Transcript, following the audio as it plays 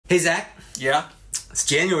Hey, Zach. Yeah? It's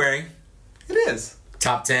January. It is.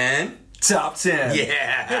 Top 10. Top 10.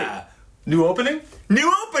 Yeah. Hey, new opening?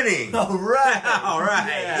 New opening. All right. All right.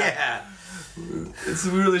 Yeah.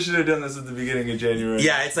 We really should have done this at the beginning of January.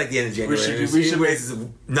 Yeah, it's like the end of January. We should make, it's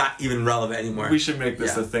not even relevant anymore. We should make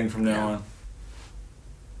this a thing from now on.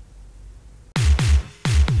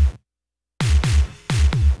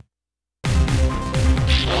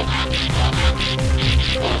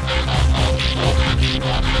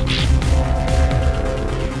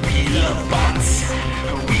 We love bots,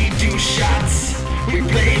 we do shots, we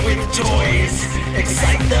play with toys,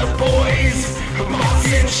 excite the boys.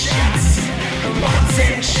 Bots and shots, bots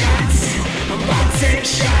and shots, bots and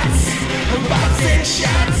shots, bots and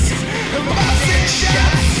shots, bots and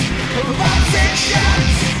shots, bots and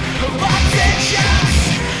shots, bots and shots,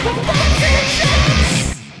 bots and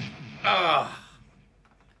shots.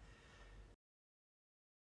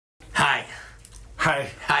 Hi. Hi.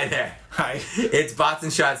 Hi there. Hi. It's Bots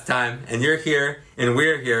and Shots time, and you're here, and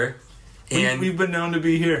we're here. And We've been known to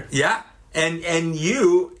be here. yeah, and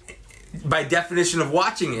you, by definition of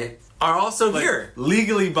watching it, are also here.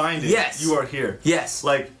 Legally binding. Yes. You are here. Yes.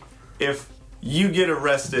 Like, if you get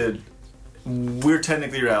arrested, we're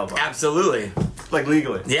technically your alibi. Absolutely. Like,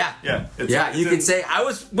 legally. Yeah. Yeah. You can say, I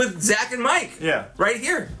was with Zach and Mike. Yeah. Right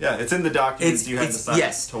here. Yeah, it's in the documents you had to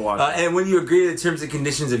sign to watch. And when you agree to the terms and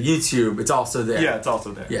conditions of YouTube, it's also there. Yeah, it's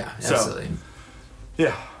also there. Yeah, So, absolutely.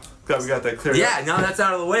 yeah. Glad we got that cleared Yeah, up. now that's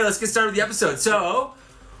out of the way. Let's get started with the episode. So,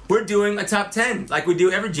 we're doing a top 10, like we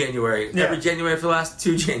do every January. Yeah. Every January for the last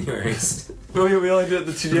 2 Januaries. Well, we only did it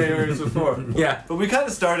the 2 Januaries before. Yeah. But we kind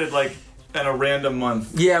of started, like, in a random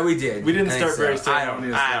month. Yeah, we did. We didn't I think start very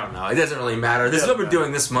ceremoniously. I don't know. It doesn't really matter. This is what we're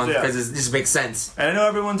doing this month because it just makes sense. And I know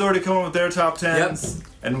everyone's already come up with their top 10s. Yep.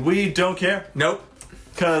 And we don't care. Nope.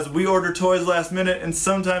 Because we order toys last minute and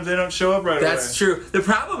sometimes they don't show up right away. That's true. The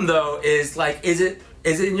problem, though, is, like, is it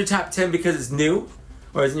in your top 10 because it's new?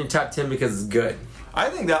 Or is it in your top 10 because it's good? I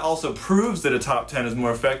think that also proves that a top 10 is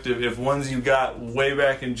more effective if ones you got way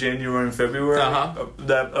back in January and February of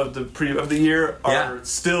the year are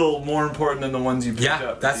still more important than the ones you picked up.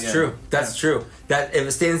 Yeah, that's true. That's true. That if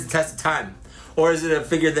it stands the test of time, or is it a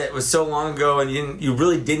figure that was so long ago and you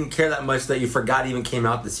really didn't care that much that you forgot it even came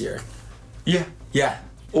out this year? Yeah. Yeah.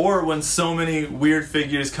 Or when so many weird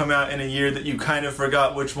figures come out in a year that you kind of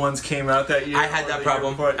forgot which ones came out that year. I had that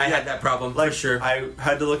problem. I had that problem, like, for sure. I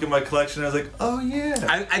had to look at my collection and I was like, oh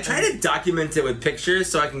yeah. I try to document it with pictures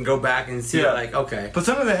so I can go back and see, like, okay. But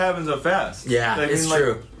sometimes it happens so fast. Yeah, it's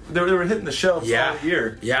true. They were hitting the shelves all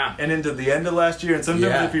year. Yeah. And into the end of last year, and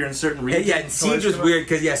sometimes if you're in certain regions. Yeah, and Siege was weird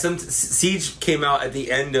because, Siege came out at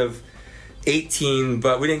the end of 18,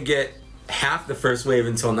 but we didn't get half the first wave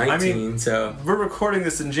until 19. I mean, so we're recording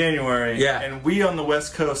this in January, and we on the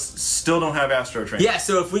West Coast still don't have Astro Train. Yeah,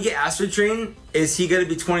 so if we get Astro Train, is he going to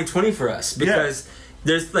be 2020 for us? Because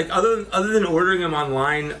there's, like, other than ordering him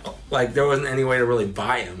online, like, there wasn't any way to really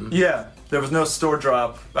buy him. Yeah. There was no store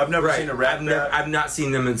drop. I've never seen a wrap. I've not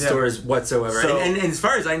seen them in stores whatsoever. So, and as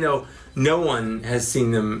far as I know, no one has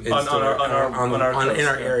seen them in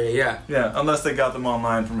our area. Yeah. Yeah, unless they got them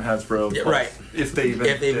online from Hasbro. Yeah, right. If they even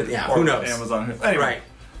did, who knows? Amazon. Anyway. Right.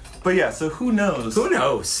 But yeah, so who knows? Who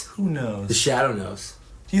knows? Who knows? The Shadow knows.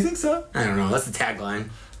 Do you think so? I don't know. That's the tagline.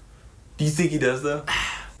 Do you think he does though?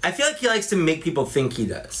 I feel like he likes to make people think he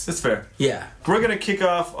does. That's fair. Yeah. We're gonna kick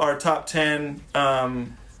off our top 10.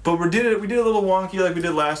 But we did a little wonky like we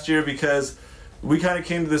did last year because we kind of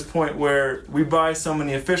came to this point where we buy so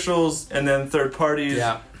many officials and then third parties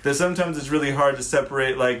that sometimes it's really hard to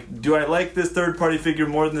separate, like, do I like this third party figure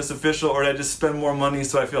more than this official, or did I just spend more money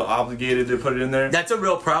so I feel obligated to put it in there? That's a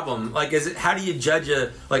real problem. Like, how do you judge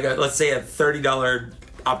let's say a $30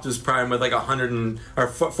 Optimus Prime with like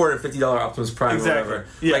 $450 Optimus Prime or whatever?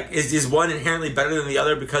 Yeah. Like, is one inherently better than the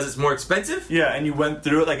other because it's more expensive? Yeah, and you went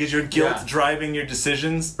through it. Like, is your guilt driving your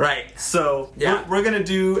decisions? Right. So we're gonna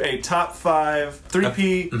do a top 5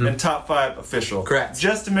 3P and top 5 official. Correct.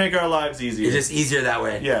 Just to make our lives easier. It's just easier that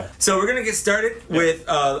way. Yeah. So we're gonna get started with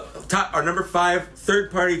our number 5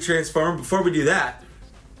 third-party Transformer. Before we do that,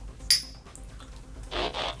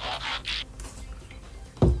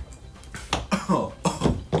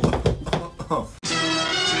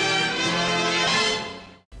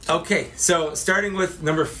 okay, so starting with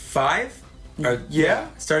number 5.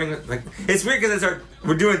 Starting with, like, it's weird because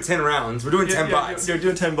we're doing 10 rounds. We're doing 10 bots. You're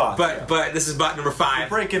doing 10 bots. But this is bot number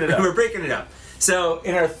 5. We're breaking it up. We're breaking it up. So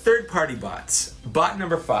in our third-party bots, bot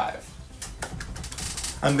number 5.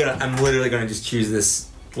 I'm literally gonna just choose this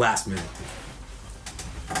last minute.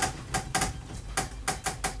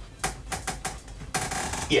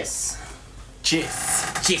 Yes. Cheers.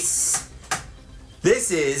 Cheers.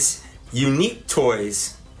 This is Unique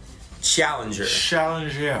Toys Challenger.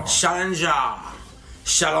 Challenger.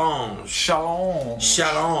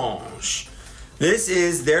 Challenge. This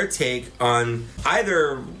is their take on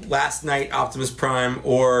either Last Night Optimus Prime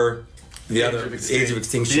or the other Age of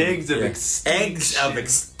Extinction. The Eggs of Extinction. Eggs of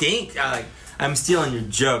Extinct. I'm stealing your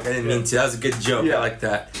joke. I didn't mean to. That was a good joke. I like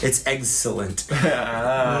that. It's excellent.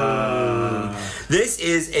 This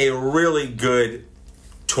is a really good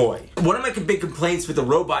toy. One of my big complaints with the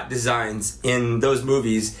robot designs in those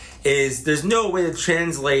movies is there's no way to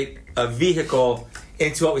translate a vehicle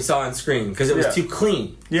into what we saw on screen because it was too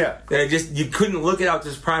clean. Yeah. You couldn't look at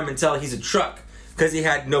Optimus Prime and tell he's a truck because he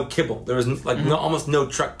had no kibble. There was almost no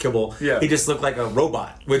truck kibble. Yeah. He just looked like a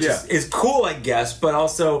robot, which is cool, I guess, but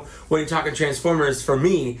also when you're talking Transformers, for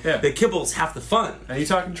me, the kibble's half the fun. Are you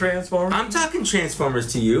talking Transformers? I'm talking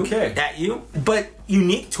Transformers to you. Okay. At you. But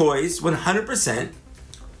Unique Toys, 100%,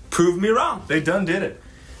 proved me wrong. They done did it.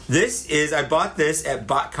 I bought this at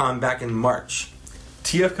BotCon back in March.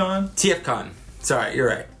 TFCon? TFCon. Sorry, you're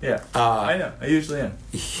right. Yeah. I know. I usually am.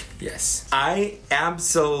 Yes. I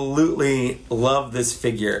absolutely love this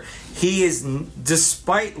figure. He is,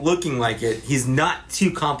 despite looking like it, he's not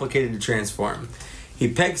too complicated to transform.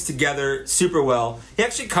 He pegs together super well. He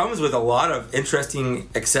actually comes with a lot of interesting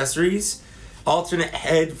accessories. Alternate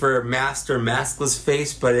head for masked or maskless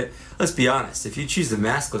face, but let's be honest, if you choose the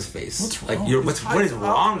maskless face, what's wrong? What is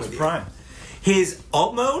wrong with you? Prime. His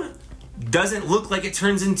alt mode doesn't look like it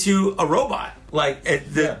turns into a robot. Like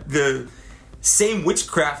the same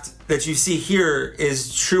witchcraft that you see here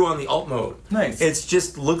is true on the alt mode. Nice. It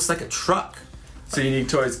just looks like a truck. So Unique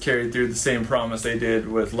Toys carried through the same promise they did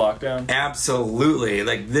with Lockdown? Absolutely.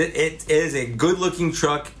 It is a good looking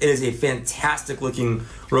truck. It is a fantastic looking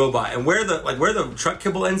robot. And where the truck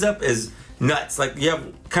kibble ends up is nuts. Like you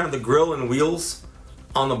have kind of the grill and wheels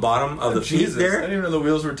on the bottom of the feet there. I didn't even know the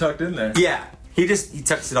wheels were tucked in there. Yeah. He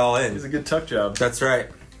tucks it all in. He's a good tuck job. That's right.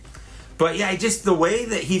 But yeah, just the way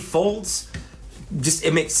that he folds,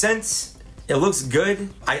 it makes sense. It looks good.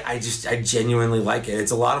 I genuinely like it.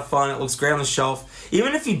 It's a lot of fun. It looks great on the shelf.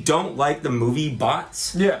 Even if you don't like the movie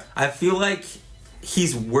bots, I feel like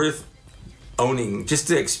he's worth owning just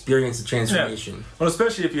to experience the transformation. Yeah. Well,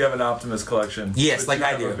 especially if you have an Optimus collection. Yes, like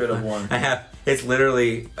I do. A bit of one. I have. It's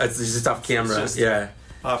just off camera.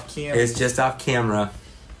 Off camera. It's just off camera.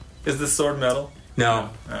 Is the sword metal?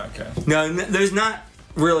 No. Oh, okay. No, there's not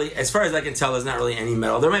really, as far as I can tell, there's not really any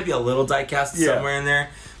metal. There might be a little die cast somewhere in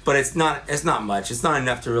there, but it's not much. It's not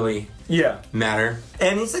enough to really matter.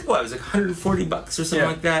 And he's like, what? It was like $140 or something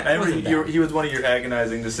like that. He was one of your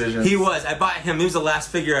agonizing decisions. He was. I bought him. He was the last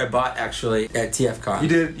figure I bought actually at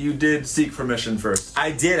TFCon. You did seek permission first.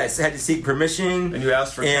 I did. I had to seek permission. And you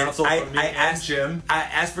asked for counsel from me and Jim. I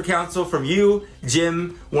asked for counsel from you,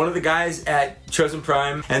 Jim, one of the guys at Chosen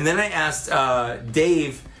Prime, and then I asked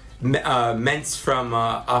Dave Mentz from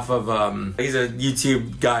off of he's a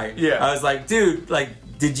YouTube guy. Yeah. I was like, dude,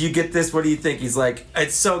 did you get this? What do you think? He's like,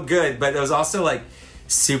 it's so good, but it was also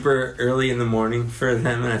super early in the morning for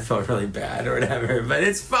them, and I felt really bad or whatever. But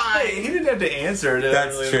it's fine. Hey, he didn't have to answer it.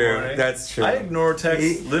 That's true. That's true. I ignore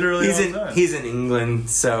texts literally all the time. He's in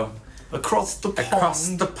England, so across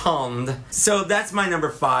the pond. So that's my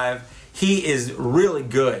number 5. He is really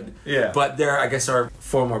good. Yeah. But there, I guess, are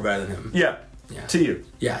 4 more better than him. Yeah. To you.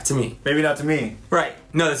 Yeah, to me. Maybe not to me. Right.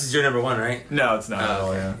 No, this is your number 1, right? No, it's not at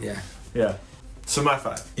all. Yeah. So my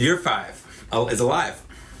 5. Your 5 is alive.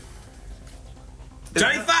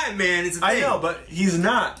 Johnny 5, man. It's a thing. I know, but he's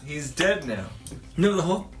not. He's dead now. No, the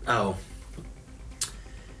whole... Oh.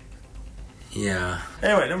 Yeah.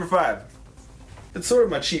 Anyway, number 5. It's sort of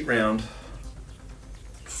my cheat round.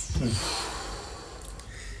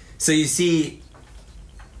 So you see,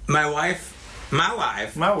 my wife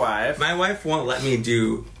won't let me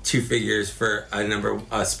do 2 figures for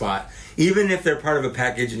a spot, even if they're part of a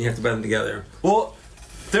package and you have to buy them together. Well,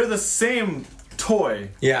 they're the same toy,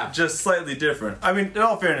 just slightly different. I mean, in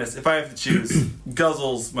all fairness, if I have to choose,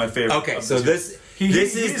 Guzzle's my favorite. Okay, so this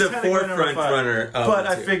is the forefront runner. But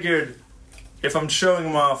I figured if I'm showing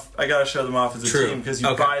them off, I gotta show them off as a team because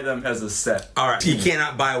you buy them as a set. All right, you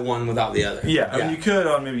cannot buy one without the other. Yeah, I mean, you could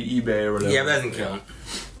on maybe eBay or whatever. Yeah, that doesn't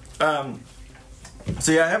count.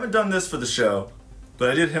 So yeah, I haven't done this for the show,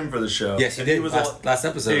 but I did him for the show. Yes, you did. Last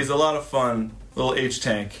episode. He's a lot of fun. Little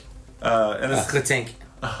H-Tank. And this tank.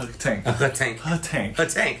 Tank.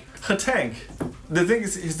 The thing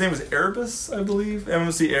is, his name is Erebus, I believe.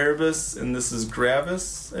 MMC Erebus, and this is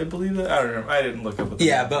Gravis, I believe. I don't know. I didn't look up what the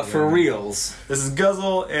name but for reals. This is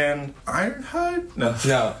Guzzle and Ironhide?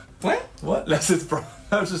 No. What? That's his bro.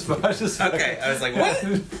 I was just okay, I was like,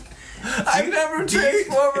 what? I've never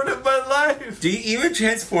transformed in my life. Do you even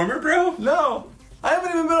Transformer, bro? No. I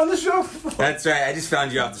haven't even been on the show before. That's right. I just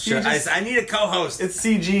found you off the show. I need a co-host. It's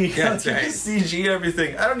CG. Yeah, that's right. Just CG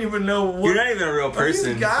everything. I don't even know what... You're not even a real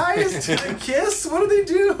person. Are these guys? Do they kiss? What do they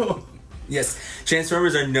do? Yes.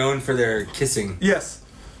 Transformers are known for their kissing. Yes.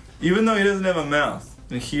 Even though he doesn't have a mouth.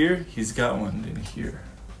 And here, he's got one in here.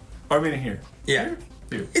 Or I mean in here. Yeah.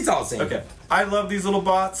 Here. It's all the same. Okay. I love these little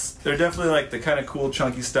bots. They're definitely like the kind of cool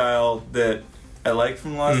chunky style that I like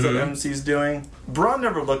from a lot of stuff MC's doing. Braun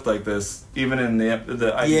never looked like this, even in the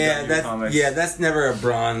IDW comics. Yeah, that's never a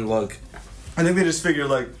Braun look. I think they just figured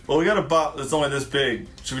like, well, we got a bot that's only this big.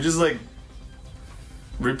 Should we just like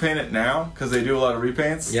repaint it now? Because they do a lot of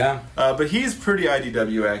repaints. Yeah. But he's pretty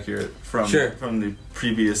IDW accurate from the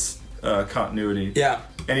previous continuity. Yeah.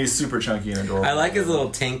 And he's super chunky and adorable. I like his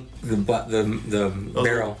little tank, the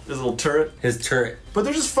barrel. His little turret. His turret. But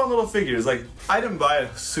they're just fun little figures. Like, I didn't buy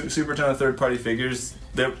a super ton of third-party figures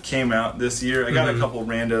that came out this year. I got a couple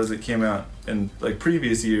randos that came out in, like,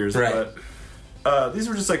 previous years. Right. But these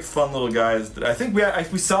were just, like, fun little guys that I think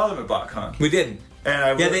we saw them at BotCon. We did.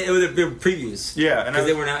 And it would have been previews. Yeah. Because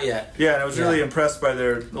they weren't out yet. Yeah, and I was really impressed by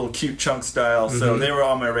their little cute chunk style. So they were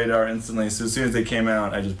on my radar instantly. So as soon as they came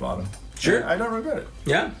out, I just bought them. Sure. And I don't regret it.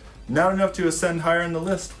 Yeah. Not enough to ascend higher in the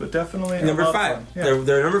list, but definitely number 5. Yeah.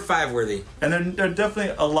 They're number 5 worthy. And they're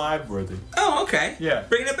definitely alive worthy. Oh, okay. Yeah.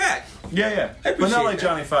 Bringing it back. Yeah. But not like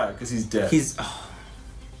Johnny Five, because he's dead.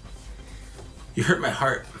 You hurt my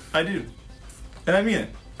heart. I do. And I mean it.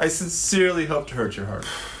 I sincerely hope to hurt your heart.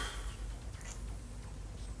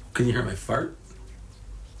 Can you hurt my fart?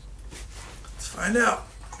 Let's find out.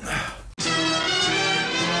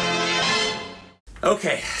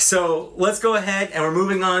 Okay, so let's go ahead and we're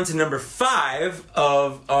moving on to number 5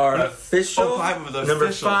 of our official. 5 of the number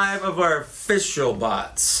officials. 5 of our official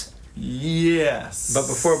bots. Yes. But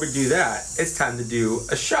before we do that, it's time to do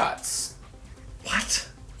a shots. What?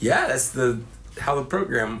 Yeah, that's how the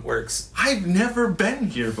program works. I've never been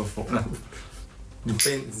here before.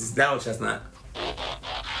 That old chestnut.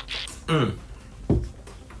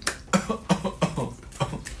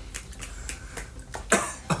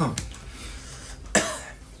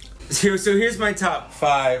 So here's my top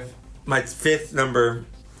 5, my 5th number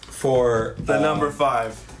for the number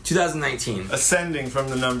 5. 2019. Ascending from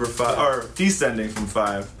the number 5, or descending from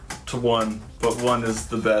 5 to 1, but 1 is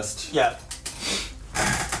the best. Yeah.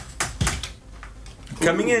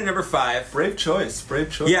 Coming in at number 5. Brave choice.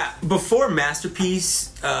 Yeah, before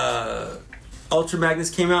Masterpiece Ultra Magnus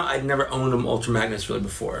came out, I'd never owned an Ultra Magnus really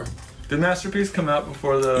before. Did Masterpiece come out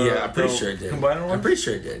before the... Yeah, I'm pretty sure it did. Combiner one? I'm pretty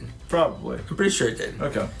sure it did. Probably. I'm pretty sure it did.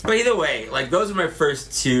 Okay. But either way, like, those are my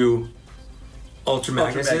first 2 Ultra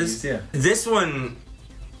Magnuses. Yeah. This one,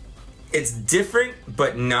 it's different,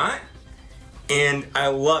 but not. And I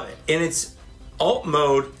love it. In its alt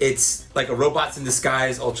mode, it's like a Robots in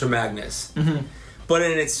Disguise Ultra Magnus. But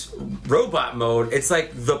in its robot mode, it's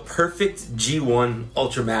like the perfect G1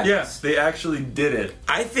 Ultra Magnus. Yes, they actually did it.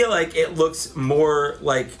 I feel like it looks more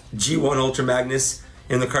like G1 Ultra Magnus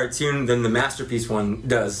in the cartoon than the Masterpiece one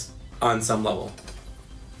does on some level.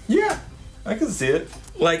 Yeah, I can see it.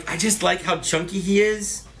 Like, I just like how chunky he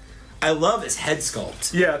is. I love his head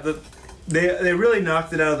sculpt. Yeah, they really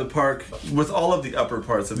knocked it out of the park with all of the upper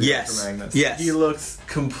parts of the Ultra Magnus. Yes. He looks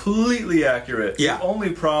completely accurate. Yeah. The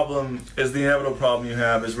only problem is the inevitable problem you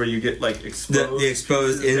have is where you get like exposed. The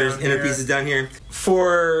exposed inner pieces down here.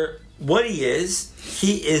 For what he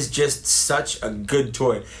is just such a good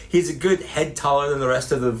toy. He's a good head taller than the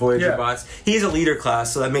rest of the Voyager bots. He's a leader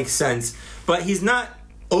class, so that makes sense. But he's not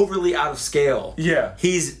overly out of scale. Yeah.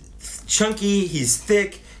 He's chunky, he's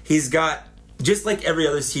thick, he's got, just like every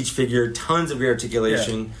other Siege figure, tons of rear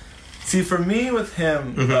articulation. Yeah. See, for me with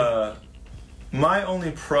him, my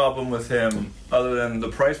only problem with him, other than the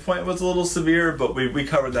price point was a little severe, but we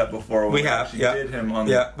covered that before. We have, did him on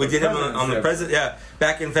we did him on the present,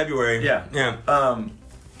 back in February. Yeah.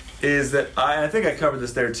 Is that I think I covered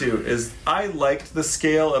this there too, is I liked the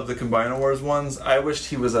scale of the Combiner Wars ones. I wished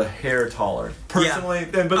he was a hair taller. Personally.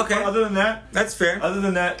 Yeah. But other than that... That's fair. Other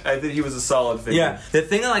than that, I think he was a solid figure. Yeah. The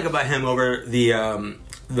thing I like about him over the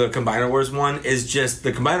Combiner Wars one is just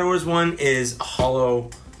the Combiner Wars one is a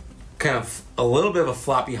hollow, kind of a little bit of a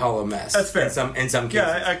floppy hollow mess. That's fair. In some cases.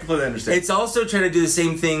 Yeah, I completely understand. It's also trying to do the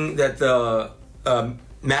same thing that the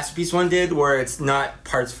Masterpiece one did, where it's not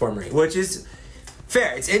parts formery, which is...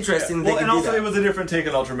 fair. It's interesting. Yeah. Well, and also it was a different take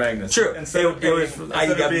on Ultra Magnus. True. Instead of being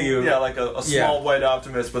IDW, like a small white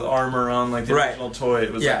Optimus with armor on, like the original toy.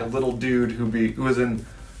 It was like a little dude who was in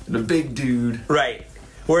the big dude. Right.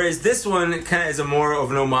 Whereas this one kind of is a more of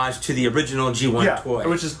an homage to the original G1 toy,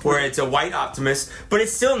 which is where it's a white Optimus, but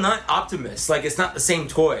it's still not Optimus. Like, it's not the same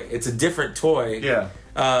toy. It's a different toy. Yeah.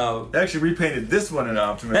 They actually repainted this one in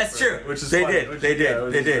Optimus. That's true. Which is they funny. did. They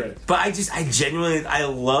did. Great. But I genuinely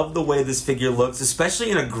love the way this figure looks,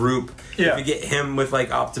 especially in a group. Yeah. If you get him with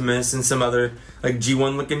like Optimus and some other like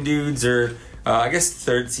G1 looking dudes, or I guess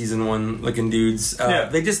third season 1 looking dudes,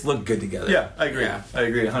 they just look good together. Yeah, I agree. Yeah. I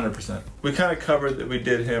agree 100%. We kind of covered that we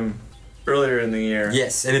did him earlier in the year.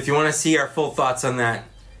 Yes, and if you want to see our full thoughts on that,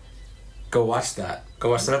 go watch that.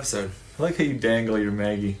 Go watch that episode. I like how you dangle your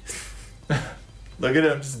Maggie. Look at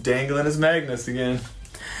him just dangling his Magnus again.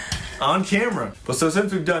 On camera. But so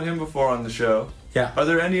since we've done him before on the show, are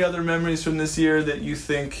there any other memories from this year that you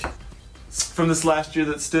think, from this last year,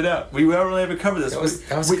 that stood out? We really haven't covered this.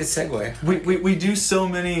 That was a good segue. We do so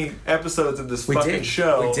many episodes of this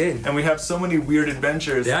show. We did. And we have so many weird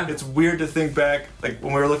adventures. Yeah. It's weird to think back, like,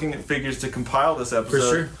 when we were looking at figures to compile this episode. For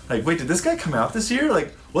sure. Like, wait, did this guy come out this year?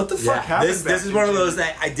 Like, what the fuck happened? This is one of those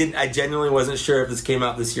that I genuinely wasn't sure if this came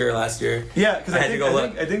out this year or last year. Yeah, because I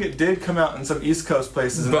think it did come out in some East Coast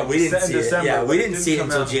places. But we didn't see it. Yeah, we didn't see it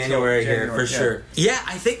until January here, for sure. Yeah,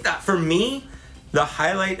 I think that for me, the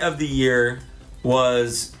highlight of the year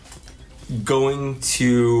was going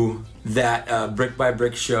to that brick by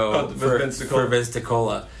brick show for Vince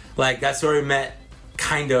DiCola. Like, that's where we met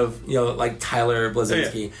kind of, like Tyler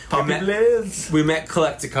Blazinski. We met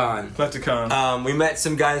Collecticon. We met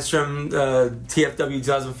some guys from TFW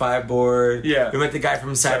 2005 board. Yeah. We met the guy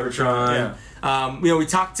from Cybertron. Yeah. We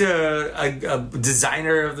talked to a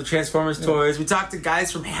designer of the Transformers toys. We talked to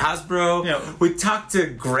guys from Hasbro. Yeah. We talked to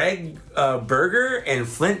Greg Berger and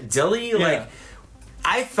Flint Dilly. Like,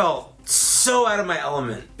 I felt so out of my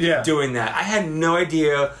element doing that. I had no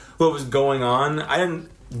idea what was going on. I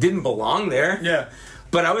didn't belong there. Yeah.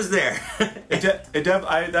 But I was there.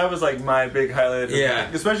 That was like my big highlight.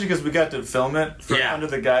 Especially because we got to film it under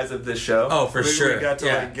the guise of this show. Oh, for sure. We got to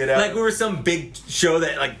like get out. Like, we were some big show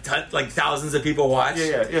that like thousands of people watched.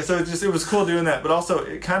 Yeah. So it was cool doing that, but also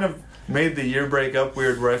it kind of made the year break up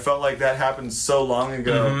weird, where I felt like that happened so long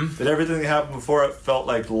ago that everything that happened before it felt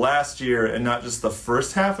like last year and not just the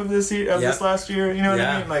first half of this year this last year. You know what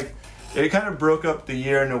I mean? Like, it kind of broke up the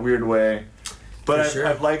year in a weird way. But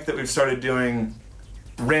I've liked that we've started doing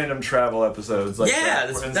random travel episodes. Like that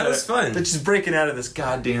was fun. That's just breaking out of this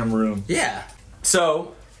goddamn room. Yeah.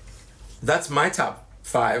 So that's my top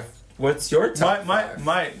 5. What's your top 5?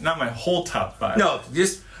 Not my whole top 5. No,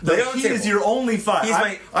 just he is your only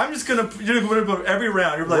 5. I'm just gonna put every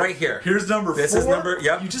round. You're like, right here. Here's number 4. This is number.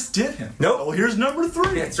 Yep. You just did him. Nope. Oh, here's number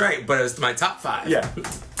 3. That's right. But it was my top 5. Yeah.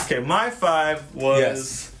 Okay. My 5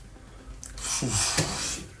 was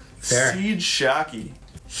Siege Shockey.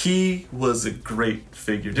 He was a great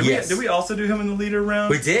figure. Did we also do him in the leader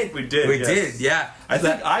round? We did. We did. Yeah. I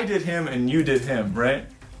think I did him and you did him, right?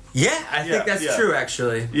 Yeah, I think that's true,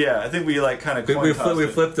 actually. Yeah, I think we like kind of we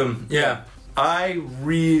flipped them. Yeah. I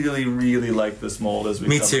really, really like this mold as we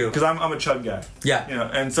Me too. Because I'm a chug guy. Yeah.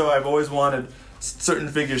 And so I've always wanted certain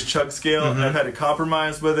figures chug scale, and I've had to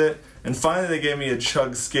compromise with it. And finally they gave me a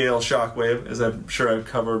chug scale Shockwave, as I'm sure I've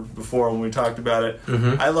covered before when we talked about it.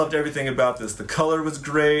 I loved everything about this. The color was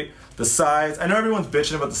great. The size. I know everyone's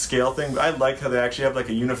bitching about the scale thing, but I like how they actually have like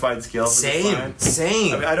a unified scale for the design.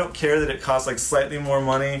 Same. I mean, I don't care that it costs like slightly more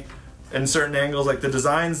money in certain angles. Like, the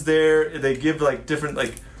designs there, they give like different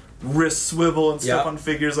like wrist swivel and stuff on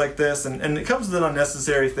figures like this, and it comes with an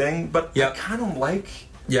unnecessary thing, but I kind of like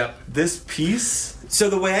this piece. So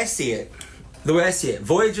the way I see it,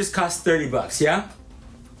 Voyagers cost $30, yeah?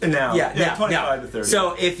 Now, yeah, 25 to 30.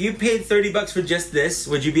 So if you paid $30 for just this,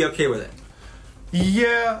 would you be okay with it?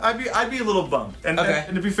 Yeah, I'd be a little bummed. And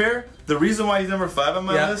to be fair, the reason why he's number 5 on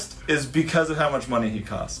my list is because of how much money he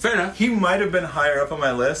costs. Fair enough. He might have been higher up on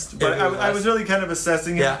my list, but I was really kind of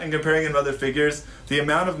assessing it and comparing him to other figures. The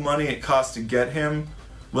amount of money it cost to get him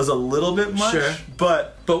was a little bit much. Sure.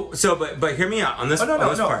 But hear me out on this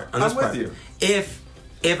part. I'm with you. If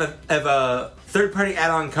a third party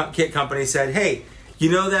add-on kit company said, "Hey,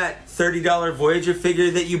 you know that $30 Voyager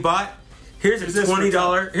figure that you bought? Here's a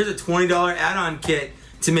 $20 add-on kit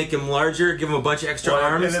to make him larger, give him a bunch of extra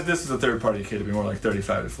arms." And if this is a third party kit, it'd be more like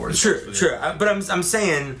 35 to 40. Sure. But I'm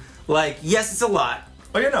saying, like, yes, it's a lot.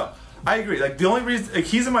 Oh yeah, no, I agree. Like, the only reason, like,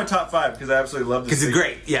 he's in my top 5 because I absolutely love this. Because he's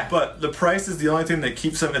great, yeah. But the price is the only thing that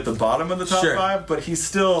keeps him at the bottom of the top 5. But he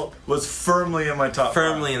still was firmly in my top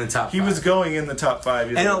 5. In the top 5. He was going in the top 5.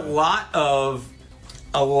 And a lot of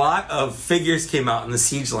a lot of figures came out in the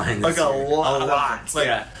Siege line this Like a year. lot. A lot. Like,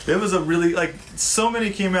 yeah. It was a really, like, so many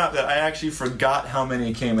came out that I actually forgot how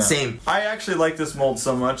many came out. Same. I actually like this mold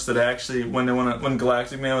so much that I actually, when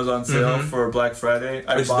Galactic Man was on sale for Black Friday,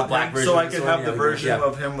 I bought him so I could have the version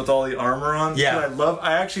of him with all the armor on. Yeah.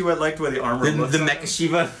 I actually liked the way the armor looks. The Mecha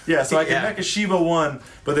Shiva. Yeah, so I can Mecha Shiva 1,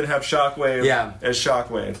 but then have Shockwave as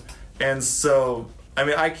Shockwave. And so, I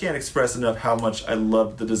mean, I can't express enough how much I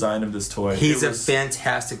loved the design of this toy. He's a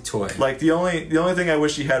fantastic toy. Like, the only thing I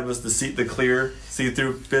wish he had was the clear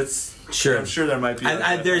see-through bits. Sure. I'm sure there might be.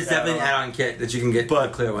 There's definitely an add-on kit that you can get, but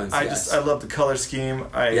the clear ones. I love the color scheme.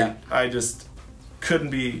 I just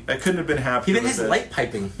couldn't have been happier. Even his light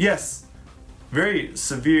piping. Yes. Very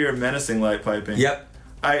severe, menacing light piping. Yep.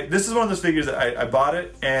 This is one of those figures that I bought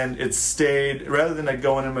it and it stayed, rather than like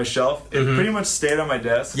going in my shelf, it pretty much stayed on my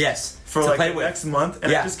desk. Yes. For like the next month,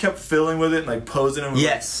 and I just kept filling with it and like posing him,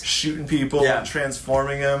 like, shooting people and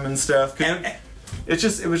transforming them and stuff. It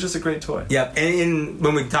was just a great toy. Yep. And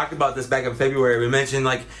when we talked about this back in February, we mentioned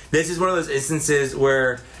like this is one of those instances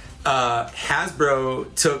where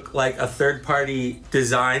Hasbro took like a third-party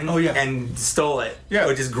design and stole it,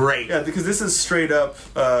 which is great. Yeah, because this is straight up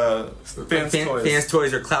fans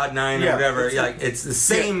toys or Cloud9 or whatever. It's the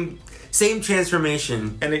same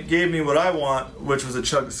transformation. And it gave me what I want, which was a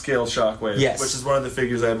chug scale Shockwave. Yes. Which is one of the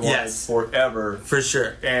figures I've wanted forever. For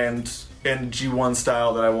sure. And G1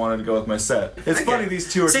 style that I wanted to go with my set. It's funny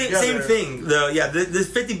these two are together. Same thing though. Yeah, this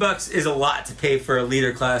 $50 is a lot to pay for a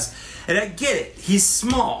leader class, and I get it. He's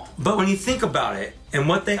small, but when you think about it and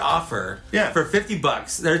what they offer for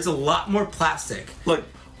 $50, there's a lot more plastic. Look,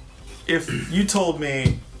 if you told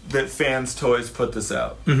me that Fans Toys put this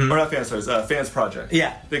out, or not Fans Toys, Fans Project,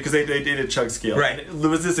 because they did a chug scale, right? It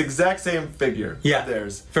was this exact same figure of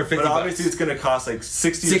theirs for $50, but obviously it's going to cost like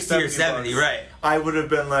 60 or 70 right? I would have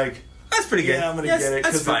been like, that's pretty good. Yeah, I'm gonna get it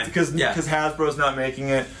because Hasbro's not making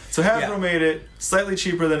it. So Hasbro made it slightly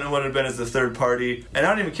cheaper than it would have been as a third party, and I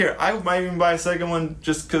don't even care. I might even buy a second one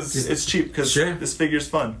just because it's cheap. Because this figure's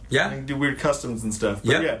fun. Yeah, I can do weird customs and stuff.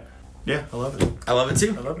 But yeah, I love it. I love it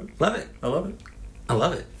too. I love it. Love it. I love it. I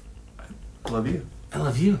love it. I love you. I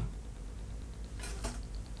love you.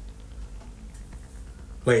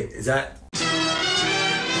 Wait, is that?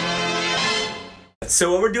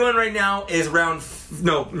 So what we're doing right now is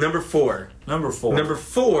number 4. Number 4. Number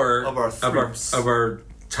 4 of our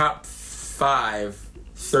top 5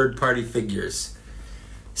 third-party figures.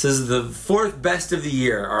 So this is the 4th best of the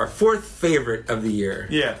year, our 4th favorite of the year.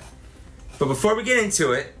 Yeah. But before we get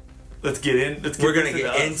into it, we're gonna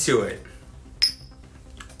get into it.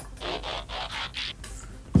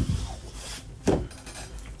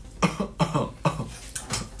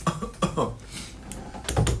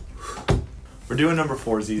 We're doing number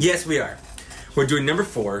 4 Z's. Yes, we are. We're doing number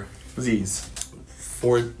 4 Z's.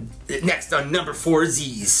 Next on number 4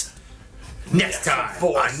 Z's. Next time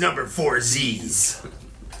on number 4 Z's.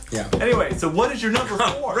 Yeah. Anyway, so what is your number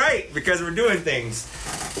 4? Right, because we're doing things.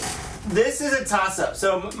 This is a toss-up.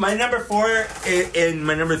 So my number 4 and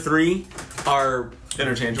my number 3 are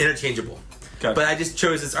interchangeable. Gotcha. But I just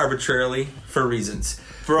chose this arbitrarily for reasons.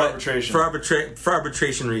 For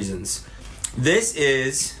arbitration reasons. This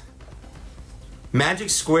is Magic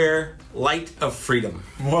Square Light of Freedom.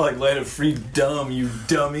 More like Light of Freedom, you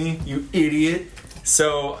dummy, you idiot.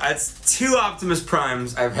 So that's 2 Optimus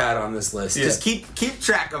Primes I've had on this list. Yeah. Just keep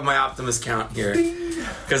track of my Optimus count here,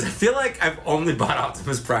 because I feel like I've only bought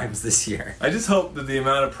Optimus Primes this year. I just hope that the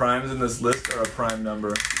amount of primes in this list are a prime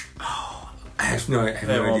number. Oh, I have no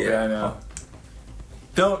idea. I know.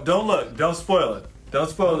 Don't look. Don't spoil it. Don't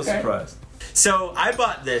spoil the surprise. So I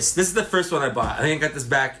bought this. This is the first one I bought. I think I got this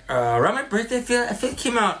back around my birthday. I feel it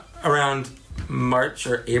came out around March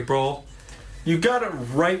or April. You got it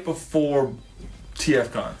right before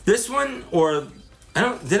TFCon. This one, or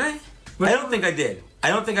did I? I don't think I did. I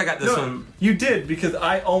don't think I got this one. You did, because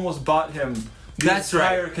I almost bought him the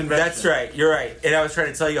entire convention. That's right. You're right. And I was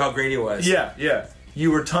trying to tell you how great he was. Yeah.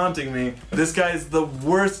 You were taunting me. This guy's the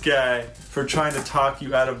worst guy for trying to talk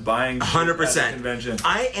you out of buying 100%. At the convention.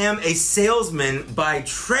 I am a salesman by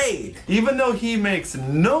trade. Even though he makes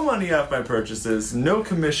no money off my purchases, no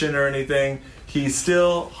commission or anything, he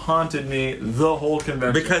still haunted me the whole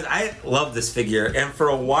convention. Because I love this figure, and for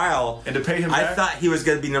a while, and to pay him back, I thought he was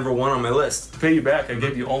going to be number 1 on my list. To pay you back, I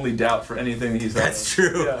gave you only doubt for anything that he said. That's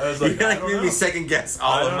true. Yeah, I was like, you made me second guess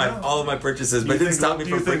all of my purchases, but it didn't stop me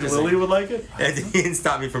from purchasing. Do you think Lily would like it? It didn't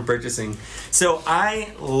stop me from purchasing. So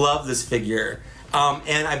I love this figure,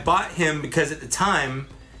 and I bought him because at the time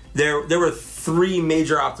there were 3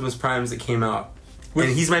 major Optimus Primes that came out,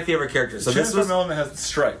 and he's my favorite character. So this Transform Element has the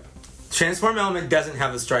stripe. Transform Element doesn't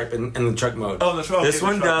have the stripe in the truck mode. Oh, that's right. This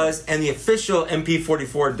one does, and the official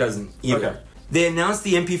MP44 doesn't either. Okay. They announced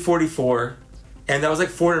the MP44, and that was like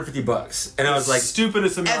 $450, and I was like,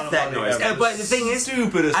 stupidest amount of that money noise. ever. But the thing is,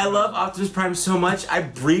 Stupidest I love Optimus Prime so much. I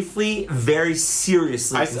briefly, very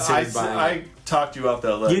seriously considered buying it. I talked you off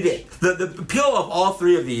that ledge. You did. The appeal of all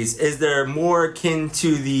three of these is they're more akin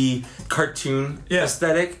to the cartoon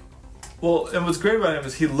aesthetic. Well, and what's great about him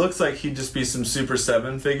is he looks like he'd just be some Super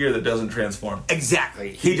 7 figure that doesn't transform.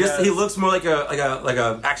 Exactly. He looks more like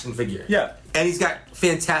a action figure. Yeah. And he's got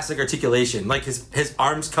fantastic articulation. Like his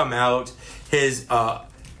arms come out, his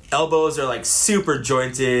elbows are like super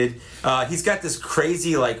jointed. He's got this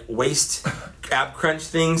crazy like waist ab crunch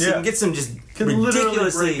thing. So you can get some just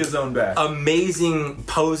ridiculously break his own back. Amazing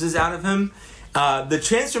poses out of him. The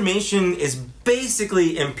transformation is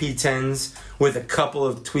basically MP10s with a couple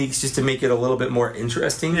of tweaks just to make it a little bit more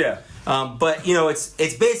interesting. Yeah. But you know, it's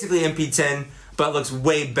basically MP10, but looks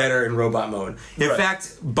way better in robot mode. In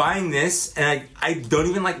fact, buying this, and I don't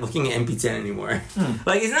even like looking at MP10 anymore.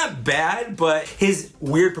 Like, it's not bad, but his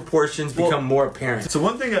weird proportions become more apparent. So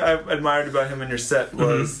one thing I admired about him in your set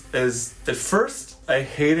was is at first I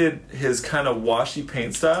hated his kind of washy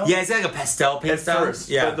paint style. Yeah, it's like a pastel paint style.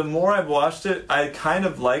 First, but the more I've watched it, I kind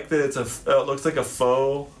of like that it looks like a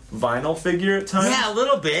faux vinyl figure at times. Yeah, a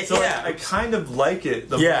little bit. So I kind of like it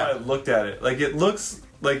the more I looked at it. Like, it looks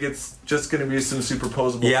like it's just going to be some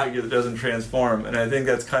superposable figure that doesn't transform, and I think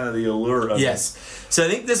that's kind of the allure of it. So I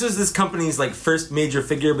think this was this company's like first major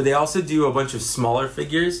figure, but they also do a bunch of smaller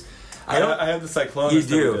figures. I have the Cyclonus. You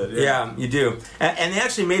do, you do. And they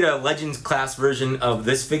actually made a Legends class version of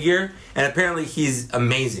this figure, and apparently he's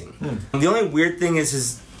amazing. The only weird thing is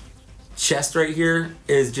his chest right here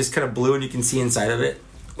is just kind of blue, and you can see inside of it,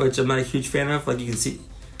 which I'm not a huge fan of. Like, you can see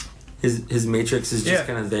his matrix is just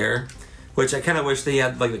kind of there, which I kind of wish they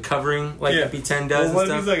had like the covering like MP10 does. Well, what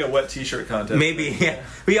if he's like a wet t-shirt contest? Maybe,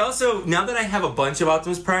 We also, now that I have a bunch of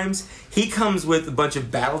Optimus Primes, he comes with a bunch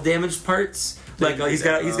of battle damaged parts. Like, he's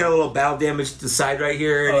got a little battle damage to the side right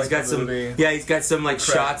here, and he's got some he's got some like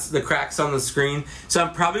shots, the cracks on the screen. So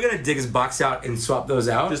I'm probably gonna dig his box out and swap those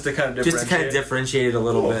out just to kind of differentiate it a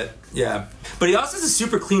little bit. Yeah, but he also has a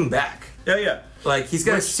super clean back. Like, he's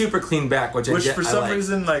got a super clean back, which for some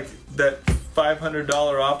reason, like that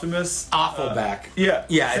 $500 Optimus awful back. Yeah,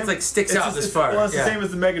 it's like sticks out this far. Well, it's the same as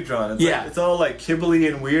the Megatron. It's like, it's all like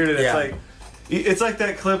kibbly and weird, and it's like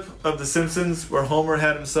that clip of The Simpsons where Homer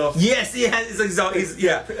had himself. Yes, it's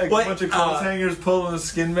like a bunch of clothes hangers pulling his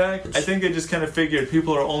skin back. I think they just kind of figured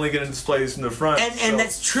people are only going to display these from the front. And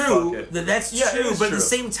that's true. That's true. But at the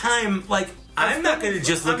same time, like, I'm not going to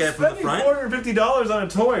just look at it from the front. $450 on a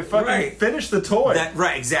toy. Fucking finish the toy.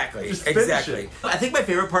 Exactly. Just finish it. I think my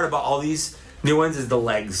favorite part about all these new ones is the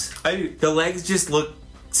legs. The legs just look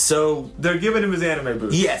so. They're giving him his anime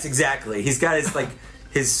boots. Yes, exactly. He's got his like.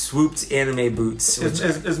 His swooped anime boots.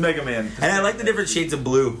 Is Mega Man. And I like the different shades of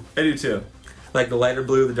blue. I do too. Like the lighter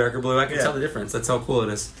blue, the darker blue. I can tell the difference. That's how cool it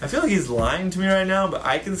is. I feel like he's lying to me right now, but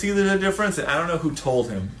I can see there's a difference, and I don't know who told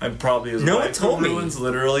him. I probably his no wife one told me.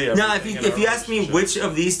 Literally everything. No, if you ask me which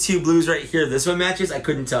of these two blues right here this one matches, I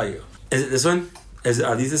couldn't tell you. Is it this one?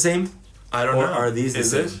 Are these the same? I don't know. Or are these the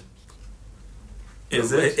same?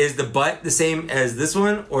 Is the butt the same as this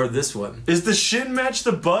one or this one? Is the shin match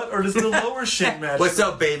the butt, or does the lower shin match? What's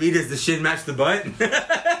up, baby? Does the shin match the butt?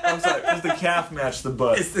 I'm sorry. Does the calf match the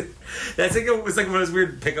butt? It's like one of those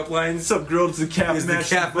weird pickup lines. What's up, girl? Does the calf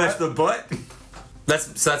match the butt?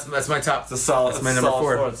 That's my top. It's a solid. That's my number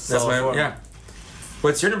four. That's my yeah.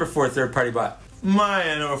 What's your number 4 third party bot?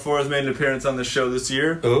 My number 4 has made an appearance on the show this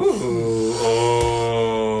year. Ooh.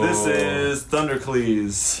 This is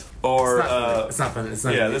Thundercleese. Or it's not fun. It's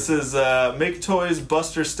not. Yeah, this is Make Toys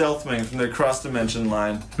Buster Stealthwing from the Cross Dimension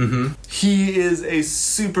line. Mm-hmm. He is a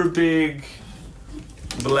super big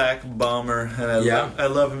black bomber, and I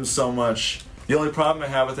love him so much. The only problem I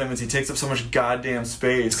have with him is he takes up so much goddamn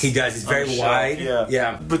space. He does. He's very wide.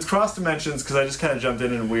 Yeah. But Cross Dimensions, because I just kind of jumped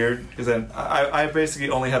in and weird, because I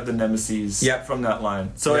basically only have the Nemesis from that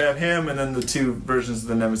line. So I have him and then the 2 versions of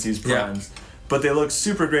the Nemesis Primes. But they look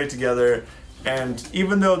super great together. And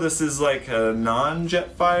even though this is like a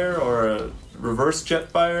non-Jetfire or a reverse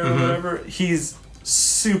Jetfire or whatever, he's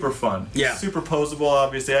super fun. He's super posable,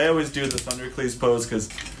 obviously. I always do the Thundercleese pose because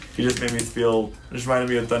he just made me feel... It just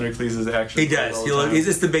reminded me of Thundercleese's action. He does. He's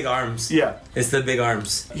just the big arms. Yeah. It's the big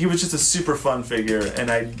arms. He was just a super fun figure,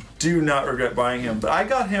 and I do not regret buying him. But I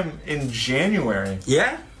got him in January.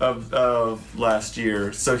 Of last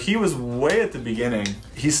year. So he was way at the beginning.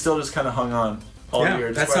 He still just kind of hung on. All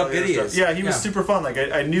year, that's how good he is. Yeah, he was super fun. Like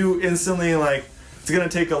I knew instantly, like it's gonna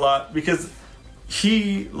take a lot because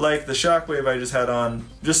he, like the Shockwave I just had on,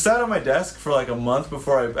 just sat on my desk for like a month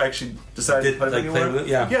before I actually decided to play them anymore.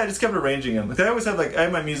 Yeah, I just kept arranging them. Like, I always had I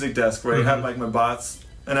had my music desk where I had like my bots,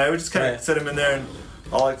 and I would just kind of set him in there and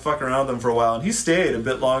I'll like fuck around with them for a while. And he stayed a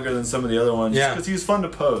bit longer than some of the other ones, just because he was fun to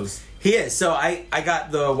pose. He is. So I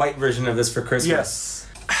got the white version of this for Christmas. Yes.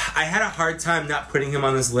 I had a hard time not putting him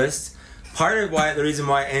on this list. Part of the reason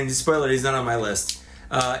why, and spoiler, he's not on my list,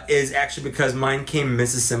 is actually because mine came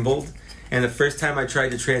misassembled. And the first time I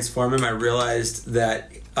tried to transform him, I realized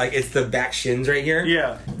that it's the back shins right here.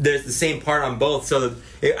 Yeah. There's the same part on both, so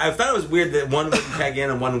I thought it was weird that one wouldn't tag in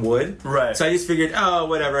and one would. Right. So I just figured, oh,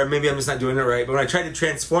 whatever, maybe I'm just not doing it right. But when I tried to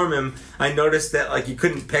transform him, I noticed that you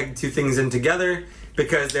couldn't peg two things in together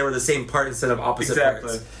because they were the same part instead of opposite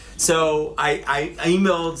parts. So I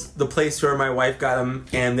emailed the place where my wife got him,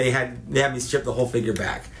 and they had me strip the whole figure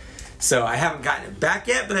back. So I haven't gotten it back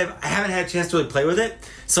yet, but I haven't had a chance to really play with it.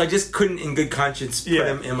 So I just couldn't, in good conscience, put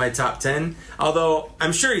him in my top 10. Although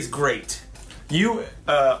I'm sure he's great. You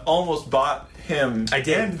almost bought him. I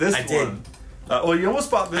did. And this one. Did. Well, you almost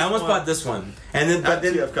bought this one. I almost bought this one. And then,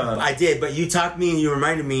 TF&Con. I did, but you talked me and you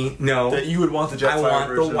reminded me, no. That you would want the Jetfire version. I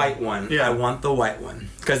want the white one. Yeah. I want the white one.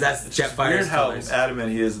 Because that's the Jetfire's colors. Weird how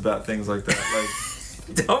adamant he is about things like that.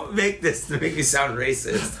 Don't make this to make me sound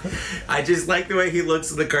racist. I just like the way he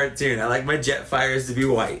looks in the cartoon. I like my Jetfires to be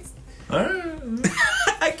white.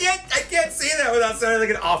 I can't say that without sounding like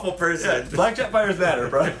an awful person. Yeah, black Jetfires matter,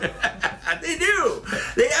 bro. They do.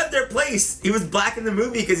 They have their place. He was black in the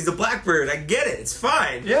movie because he's a blackbird. I get it. It's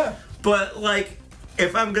fine. Yeah. But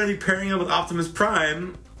if I'm gonna be pairing him with Optimus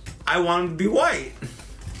Prime, I want him to be white.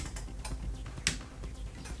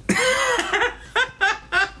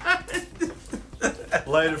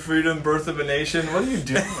 Light of Freedom, Birth of a Nation. What are you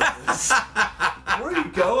doing with this? Where are you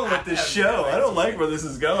going with this show? I don't like where this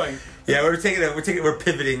is going. Yeah, we're pivoting. Yeah, we're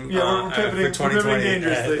pivoting. For 2020. We're pivoting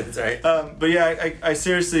dangerously. That's right. But yeah, I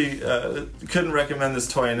seriously couldn't recommend this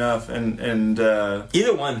toy enough. And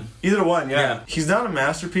either one. Yeah. He's not a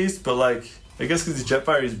masterpiece, but I guess because he's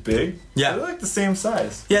Jetfire, he's big. Yeah. They're the same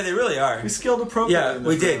size. Yeah, they really are. We scaled appropriately. Yeah,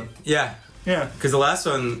 we did. Yeah. Yeah. Because the last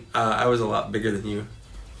one, I was a lot bigger than you.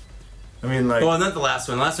 I mean, well, not the last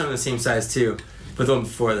one. The last one was the same size too, but the one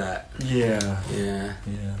before that. Yeah.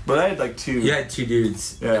 But I had two. You had two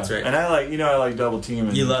dudes. Yeah. That's right. And I like double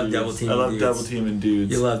teaming. You love double teaming. I love double teaming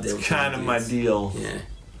dudes. You love double teaming. It's kind of my deal. Yeah.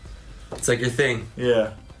 It's like your thing.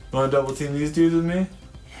 Yeah. Want to double team these dudes with me?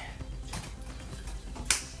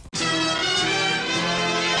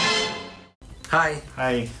 Hi.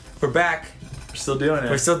 Hi. We're back. We're still doing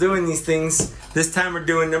it. We're still doing these things. This time we're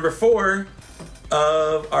doing number 4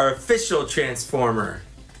 of our official Transformer.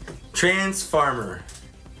 Transfarmer.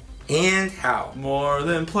 And how? More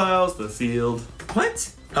than plows the field.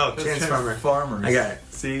 What? Oh, Transfarmer. Transformers. I got it.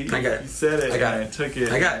 See? I got it. You said it. I got it. I took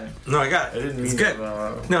it. I got it. No, I got it. I didn't mean it's good.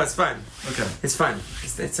 No, it's fine. Okay. It's fine.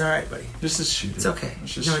 It's alright, buddy. Just shoot it. It's okay.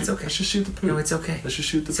 No, it's okay. Let's just shoot the poop. No, it's okay. Let's just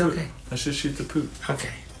shoot the it's poop. Okay. Let's just shoot the poop.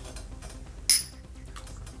 Okay.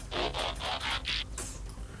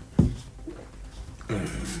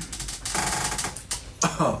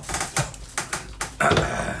 Oh.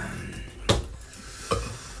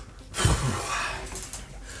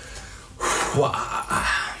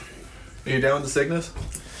 Are you down with the sickness?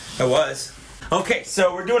 I was. Okay,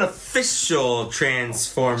 so we're doing official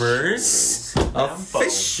Transformers.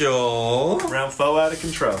 Official. Round foe out of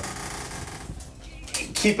control.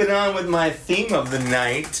 Keeping on with my theme of the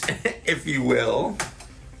night, if you will.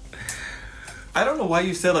 I don't know why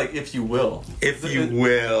you said if you will. If you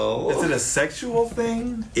will. Is it a sexual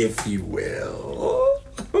thing? If you will.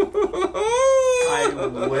 I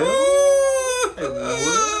will. I will.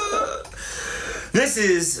 This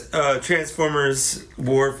is Transformers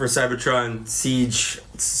War for Cybertron Siege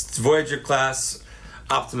Voyager class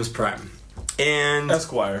Optimus Prime. And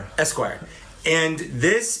Esquire. And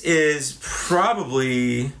this is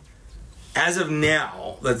probably, as of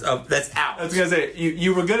now, that's out. I was gonna say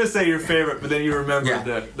you were gonna say your favorite, but then you remembered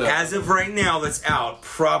that. As of right now, that's out.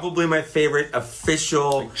 Probably my favorite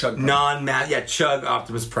official Chug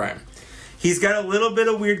Optimus Prime. He's got a little bit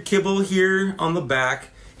of weird kibble here on the back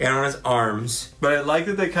and on his arms. But I like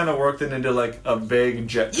that they kind of worked it into a vague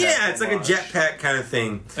jetpack. Yeah, it's like a jetpack kind of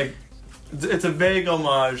thing. It's a vague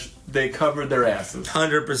homage. They covered their asses.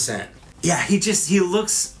 100%. Yeah, he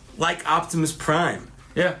looks like Optimus Prime.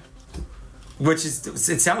 Yeah. Which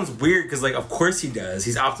it sounds weird because of course he does.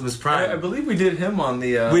 He's Optimus Prime. I believe we did him on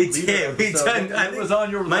the. We did. It was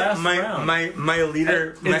on your last round. My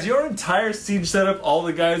leader. Is your entire siege setup all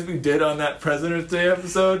the guys we did on that President's Day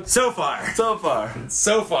episode? So far.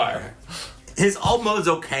 His alt mode's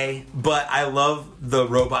okay, but I love the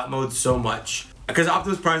robot mode so much. Because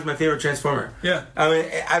Optimus Prime is my favorite Transformer. Yeah. I mean,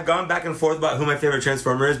 I've gone back and forth about who my favorite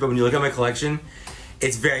Transformer is, but when you look at my collection,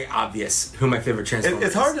 it's very obvious who my favorite Transformer is.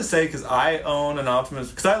 It's hard to say because I own an Optimus,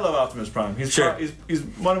 because I love Optimus Prime. He's Sure. He's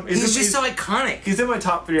one of He's just so iconic. He's in my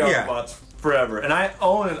top 3 Autobots forever, and I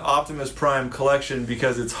own an Optimus Prime collection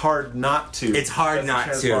because it's hard not to. It's hard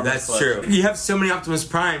not to. That's collection. true. You have so many Optimus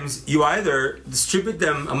Primes, you either distribute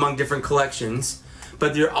them among different collections,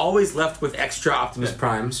 but you're always left with extra Optimus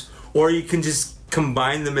Primes, or you can just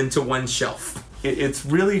combine them into one shelf. It's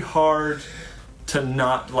really hard to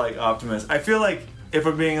not like Optimus. I feel like, if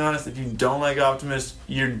I'm being honest, if you don't like Optimus,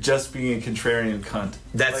 you're just being a contrarian cunt.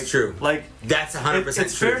 That's true. Like, that's 100% it's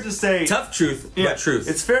truth. fair to say, tough truth, but truth.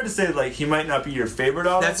 It's fair to say, like, he might not be your favorite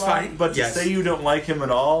Autobot. That's fine. But to say you don't like him at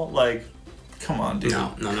all, like, come on, dude.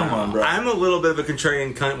 No, come on, bro. I'm a little bit of a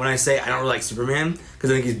contrarian cunt when I say I don't really like Superman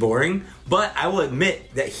because I think he's boring. But I will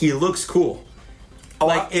admit that he looks cool. Oh,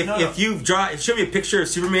 like if you show me a picture of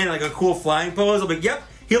Superman in like a cool flying pose, I'll be like, yep,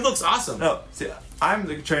 he looks awesome. No, see, I'm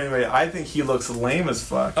the contrarian way. I think he looks lame as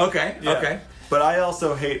fuck. Okay, Yeah. okay. But I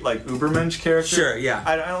also hate, like, Ubermensch characters. Sure, yeah.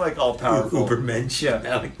 I don't like all powerful. Ubermensch.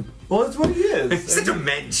 Yeah. Well, that's what he is. He's such a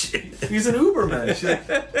mensch. He's an Ubermensch.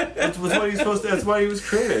 That's what he's supposed to. That's why he was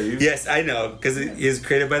created. Yes, I know, because he is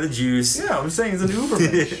created by the Jews. Yeah, I'm saying he's an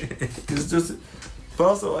Ubermensch. He's just. But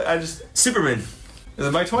also, I just. Superman. Is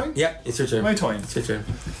it my toy? Yep, it's your turn. My toy. It's your turn.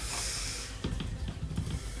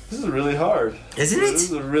 This is really hard. Isn't it? This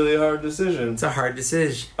is a really hard decision. It's a hard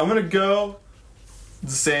decision. I'm gonna go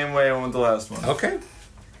the same way I went with the last one. Okay.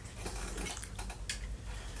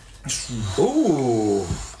 Ooh.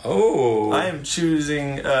 Oh. I am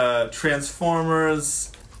choosing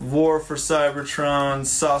Transformers, War for Cybertron,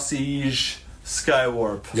 Sausage,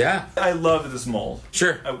 Skywarp. Yeah. I love this mold.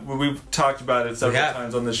 Sure. We've talked about it several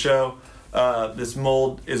times on the show. This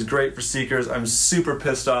mold is great for Seekers. I'm super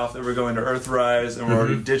pissed off that we're going to Earthrise and we're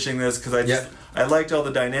already ditching this because I liked all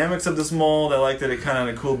the dynamics of this mold. I liked that it kind of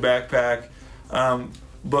had a cool backpack.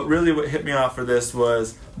 But really what hit me off for this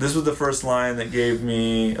was the first line that gave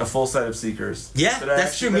me a full set of Seekers. Yeah,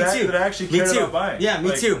 that's true. Me too. That I actually cared about buying. Yeah,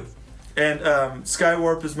 me too. And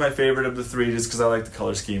Skywarp is my favorite of the 3 just because I like the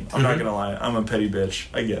color scheme. I'm not going to lie. I'm a petty bitch.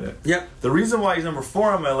 I get it. Yep. The reason why he's number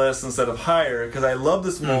 4 on my list instead of higher, because I love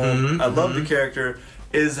this mold, I love the character,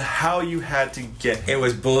 is how you had to get him. It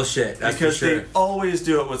was bullshit. That's because for sure. they always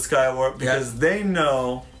do it with Skywarp because they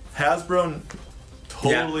know, Hasbro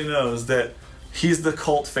totally knows that he's the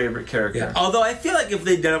cult favorite character. Yeah. Although I feel like if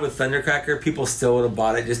they'd done it with Thundercracker, people still would have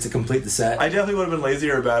bought it just to complete the set. I definitely would have been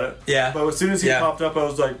lazier about it. Yeah. But as soon as he popped up, I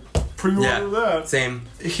was like, pre-order that. Same.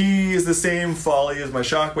 He is the same folly as my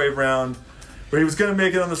Shockwave round, where he was going to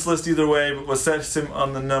make it on this list either way, but what sets him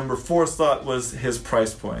on the number 4 slot was his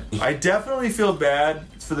price point. I definitely feel bad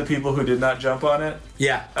for the people who did not jump on it.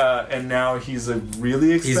 Yeah. And now he's a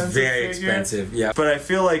really expensive He's very figure. expensive, yeah. But I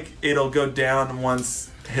feel like it'll go down once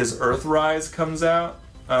his Earthrise comes out.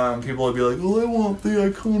 People will be like, well, I want the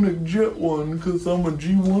iconic Jet one because I'm a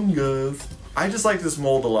G1 guy. I just like this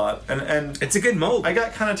mold a lot, and it's a good mold. I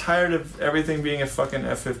got kind of tired of everything being a fucking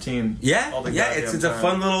F-15. Yeah, it's a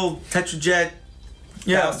fun little Tetrajet,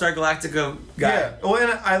 Battlestar Galactica guy. Yeah, well,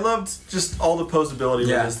 and I loved just all the posability with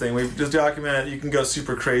this thing. We've just documented you can go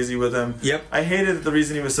super crazy with him. Yep. I hated that the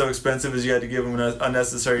reason he was so expensive is you had to give him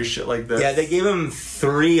unnecessary shit like this. Yeah, they gave him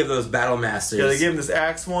 3 of those Battle Masters. Yeah, they gave him this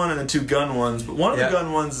Axe one and then 2 gun ones, but one of the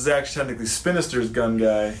gun ones is actually technically Spinister's gun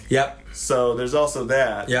guy. Yep. So there's also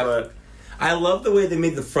that. Yep. But I love the way they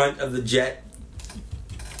made the front of the jet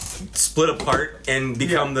split apart and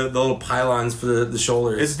become the little pylons for the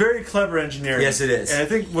shoulders. It's very clever engineering. Yes, it is. And I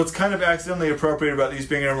think what's kind of accidentally appropriate about these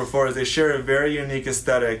being number 4 is they share a very unique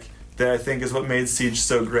aesthetic that I think is what made Siege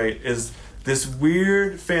so great, is this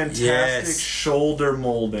weird, fantastic shoulder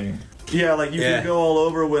molding. Yeah, like you can go all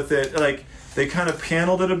over with it. Like, they kind of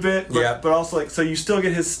paneled it a bit, but also like, so you still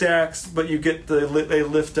get his stacks, but you get they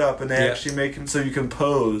lift up and they actually make him so you can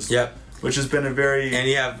pose. Yep. Which has been a very... And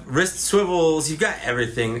you have wrist swivels, you've got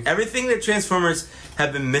everything. Everything that Transformers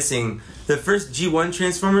have been missing. The first G1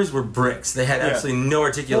 Transformers were bricks. They had absolutely no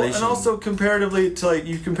articulation. Well, and also comparatively to, like,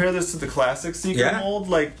 you compare this to the classic Seeker mold,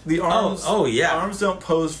 like, the arms... the arms don't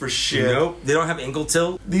pose for shit. Nope, they don't have ankle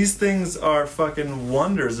tilt. These things are fucking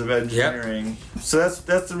wonders of engineering. Yep. So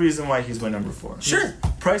that's the reason why he's my number 4. Sure. His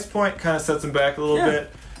price point kind of sets him back a little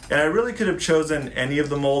bit. And I really could have chosen any of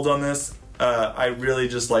the molds on this. I really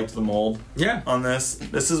just liked the mold on this.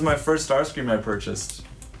 This is my first Starscream I purchased,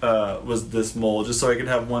 was this mold, just so I could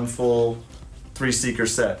have one full 3 Seeker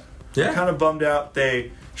set. Yeah. I'm kind of bummed out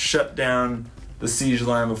they shut down the Siege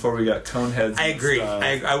line before we got Coneheads. I agree.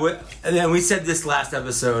 I would, and then we said this last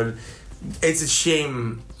episode, it's a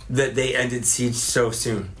shame that they ended Siege so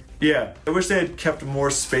soon. Yeah, I wish they had kept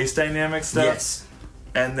more space dynamic stuff. Yes.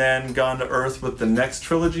 And then gone to Earth with the next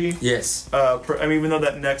trilogy. Yes. I mean, even though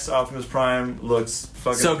that next Optimus Prime looks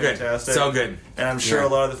fucking fantastic. So good. And I'm sure a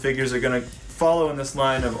lot of the figures are going to follow in this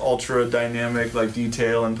line of ultra dynamic, like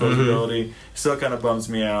detail and posability. Still kind of bums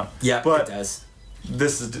me out. Yeah, but it does.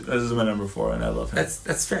 This is my number 4, and I love him.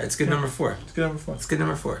 That's fair. It's good number 4. It's good number 4. It's good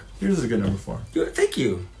number 4. Yours is a good number 4. Thank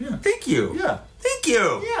you. Yeah. Thank you. Yeah. Thank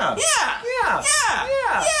you. Yeah. Yeah. Yeah. Yeah.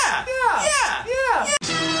 Yeah. Yeah. Yeah. Yeah.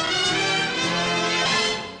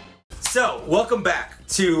 So, welcome back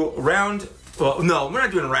to round. Well, no, we're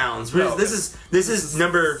not doing rounds. This is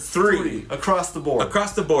number 3 across the board.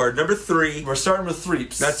 Across the board, number 3. We're starting with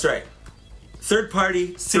threeps. That's right. Third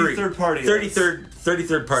party. See 3. third party.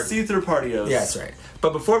 33rd party. See third party. Yeah, that's right.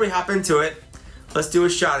 But before we hop into it, let's do a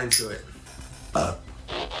shot into it.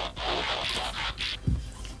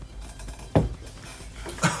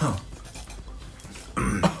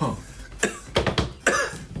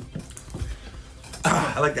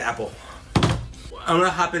 I like the apple. I'm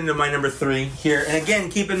gonna hop into my number 3 here, and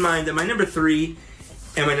again, keep in mind that my number 3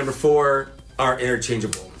 and my number 4 are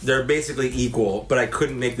interchangeable. They're basically equal, but I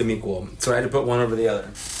couldn't make them equal, so I had to put one over the other.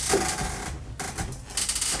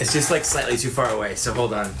 It's just like slightly too far away, so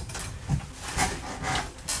hold on.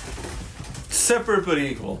 Separate but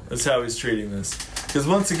equal is how he's treating this. Because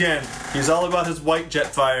once again, he's all about his white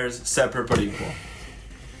Jetfires, separate but equal.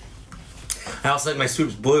 I also like my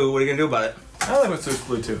Swoops blue. What are you gonna do about it? I like my Swoops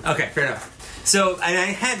blue too. Okay, fair enough. So, and I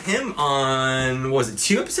had him on, was it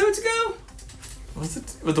 2 episodes ago? Was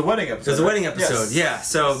it? With the wedding episode. It was a wedding episode, Yes. yeah.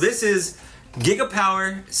 So this is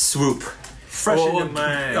Gigapower Swoop. Fresh in your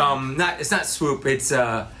mind. It's not Swoop, it's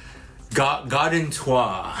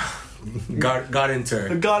Gaudintois.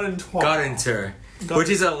 Gaudinter. Gaudinter. Which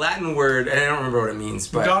is a Latin word, and I don't remember what it means,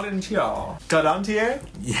 but... Gaudintier. Gaudintier?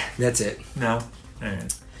 Yeah, that's it. No.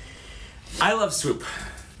 Alright. I love Swoop.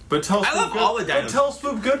 But tell I love all the But tell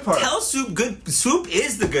Swoop good part. Tell Swoop good... Swoop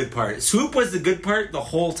is the good part. Swoop was the good part the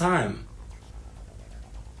whole time.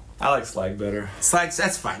 I like Slag better. Slag's,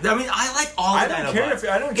 that's fine. I mean, I like all the Dinobots.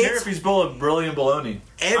 I don't care if he's full of brilliant baloney.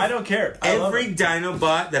 I don't care. Every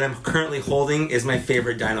Dinobot that I'm currently holding is my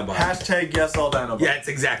favorite Dinobot. Hashtag guess all Dinobots. Yeah, it's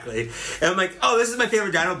exactly. And I'm like, oh, this is my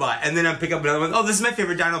favorite Dinobot. And then I pick up another one. Oh, this is my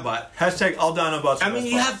favorite Dinobot. Hashtag all Dinobots. I mean,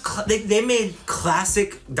 you have... They made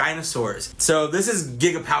classic dinosaurs. So this is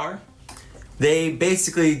Gigapower. They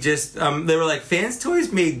basically just... they were like, Fans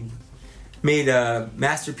Toys made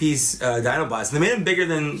masterpiece Dinobots. And they made them bigger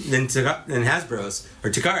than Hasbro's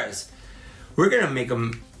or Takara's. We're gonna make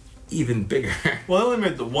them even bigger. Well, they only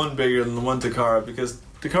made the one bigger than the one Takara because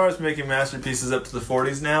Takara's making masterpieces up to the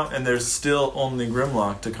 40s now, and there's still only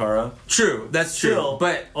Grimlock Takara. True, that's still true.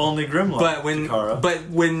 But only Grimlock Takara. But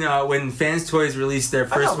when Fans Toys released their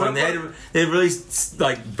first one, they released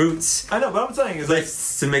like boots. I know, but what I'm saying is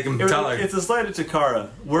lifts to make them taller. It's a slight of Takara.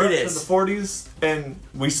 We're up to the 40s, and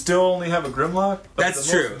we still only have a Grimlock. That's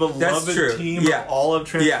the true. Most beloved team of all of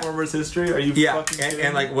Transformers history. Are you fucking kidding me?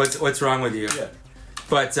 And like, what's wrong with you? Yeah.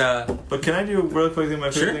 But can I do a real quick thing?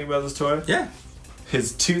 My favorite thing about this toy? Yeah.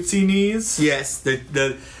 His tootsie knees. Yes, the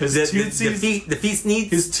feet's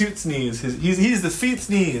knees. His toots knees. He's the feet's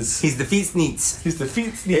knees. He's the feet's knees. He's the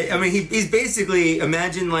feet's knees. I mean, he's basically,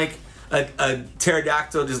 imagine like a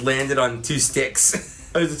pterodactyl just landed on 2 sticks.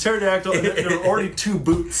 He's a pterodactyl, and there were already 2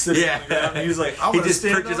 boots sitting on the ground, and he's like, he just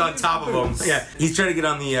perches on top of them. Yeah, he's trying to get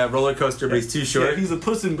on the roller coaster, but he's too short. Yeah, he's a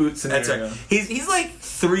Puss in Boots scenario. That's right. He's like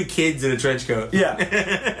 3 kids in a trench coat. Yeah.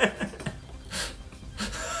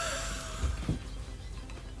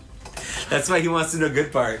 That's why he wants to know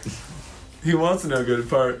good part. He wants to know good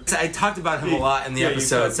part. I talked about him a lot in the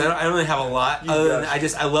episode, so I don't really have a lot. Other than I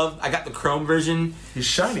got the chrome version. He's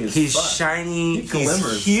shiny as He's fuck. shiny.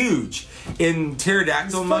 He's huge. In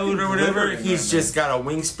pterodactyl mode or whatever, he's just got a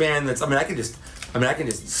wingspan that's. I can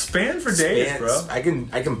just span for days, bro. I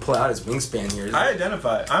can pull out his wingspan here. I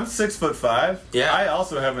identify. I'm 6'5". Yeah. I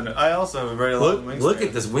also have a very long wingspan. Look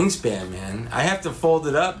at this wingspan, man. I have to fold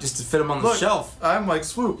it up just to fit him on the shelf. I'm like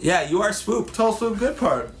Swoop. Yeah, you are Swoop. Tall Swoop, good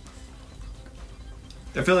part.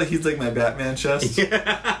 I feel like he's like my Batman chest.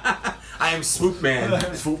 I am Swoop Man. I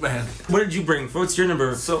am Swoop Man. What did you bring? What's your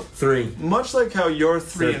number? 3. Much like how your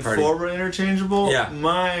 3 and 4 were interchangeable,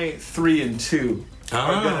 my 3 and 2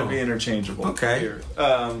 are going to be interchangeable. Okay. Here.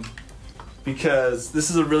 Because this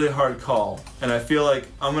is a really hard call, and I feel like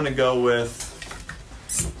I'm going to go with,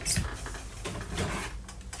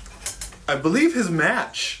 I believe, his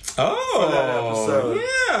match. Oh, for that episode.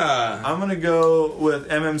 Yeah. I'm gonna go with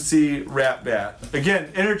MMC Rat Bat.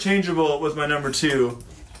 Again, interchangeable with my number 2.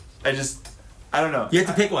 I don't know. You have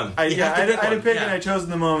to pick one. I had to pick yeah. and I chose in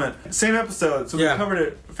the moment. Same episode, so Yeah. we covered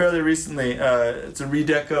it fairly recently. It's a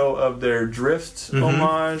redeco of their Drift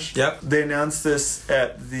homage. Yep. They announced this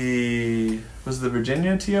at the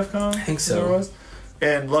Virginia TFCon? I think Is that what so. it was?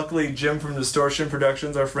 And luckily, Jim from Distortion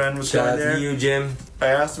Productions, our friend, was Shout going out there. to you, Jim. I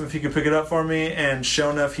asked him if he could pick it up for me, and sure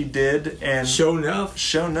enough, he did. And Show enough.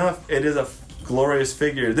 sure enough, it is a glorious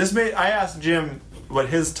figure. I asked Jim what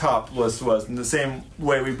his top list was in the same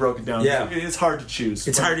way we broke it down. Yeah. It's hard to choose.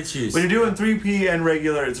 It's hard to choose. When you're doing 3P and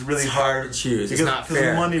regular, it's really hard to choose. It's not fair.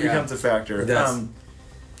 Because money Yeah. becomes a factor. It does.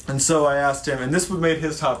 And so I asked him, and this would made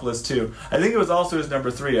his top list too. I think it was also his number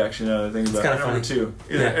 3, actually, now that I think about it. kinda Number funny. 2.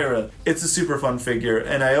 Yeah. It's a super fun figure,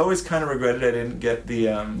 and I always kind of regretted I didn't get the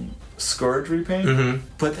Scourge repaint,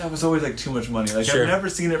 but that was always like too much money. Like Sure. I've never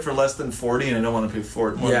seen it for less than 40, and I don't want to pay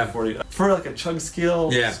more than 40 for like a chug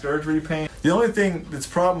scale Scourge repaint. The only thing that's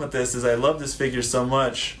problem with this is I love this figure so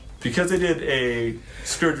much because they did a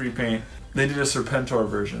Scourge repaint. They did a Serpentor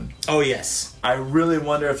version. Oh, yes. I really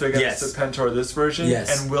wonder if they're going to Yes. Serpentor this version,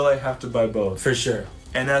 Yes. and will I have to buy both? For sure.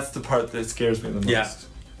 And that's the part that scares me the most. Yeah.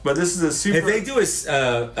 But this is a super... If they do a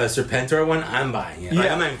Serpentor one, I'm buying it. Like,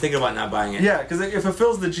 Yeah. I'm not even thinking about not buying it. Yeah, because it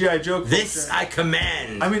fulfills the G.I. Joe This quotient. I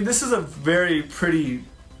command. I mean, this is a very pretty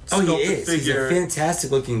Oh, he sculpted is. He's a figure.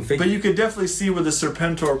 fantastic looking figure. But you could definitely see where the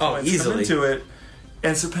Serpentor points come easily. into it.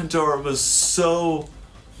 And Serpentor was so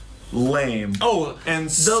lame. Oh, and the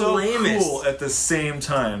so lamest. cool at the same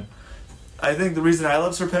time. I think the reason I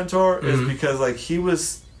love Serpentor is because like he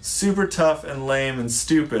was super tough and lame and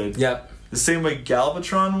stupid. Yep. The same way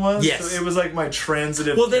Galvatron was. Yes. So it was like my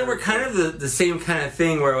transitive. Well, they were kind of the same kind of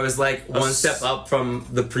thing where it was like one step up from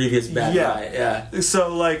the previous bad guy. Yeah.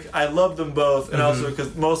 So like I loved them both, and also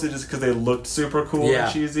because mostly just because they looked super cool Yeah.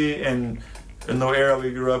 and cheesy, and in the era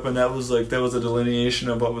we grew up in, that was a delineation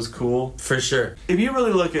of what was cool. For sure. If you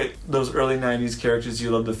really look at those early '90s characters, you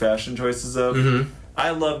love the fashion choices of.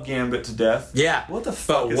 I love Gambit to death. Yeah. What the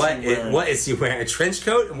fuck But is what he wearing? what is he wearing? A trench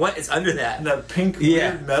coat? And what is under that? And that pink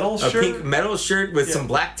weird metal shirt. A pink metal shirt with some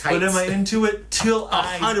black tights. But am I into it till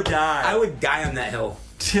I 100%. die? I would die on that hill.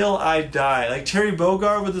 Till I die. Like Terry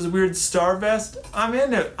Bogard with his weird star vest. I'm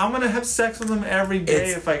into it. I'm gonna have sex with him every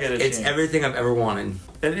day if I get a chance. It's everything I've ever wanted.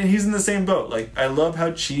 And he's in the same boat. Like I love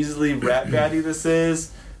how cheesily rat batty this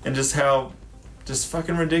is, and just how just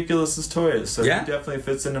fucking ridiculous this toy is. So he definitely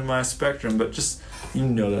fits into my spectrum. But just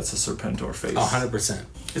that's a Serpentor face. 100%.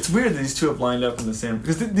 It's weird that these two have lined up in the same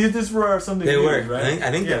because these were something. They were, right?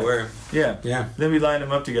 I think they were. Yeah. Yeah. Then we lined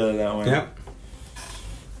them up together that way. Yep.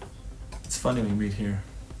 It's funny we meet here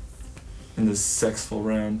in this sexful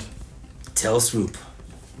round. Tail swoop.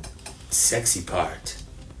 Sexy part.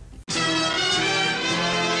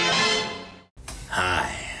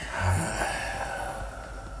 Hi.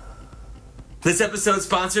 This episode is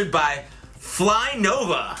sponsored by Fly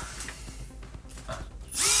Nova.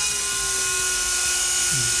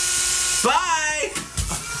 Bye!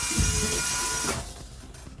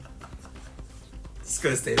 Just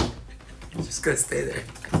gonna stay there. Just gonna stay there.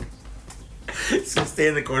 Just gonna stay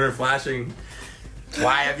in the corner flashing.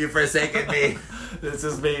 Why have you forsaken me? This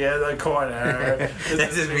is me in the corner.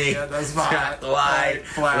 This is me. in the spotlight. Light.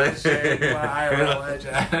 Flashing my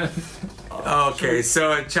religion. Okay,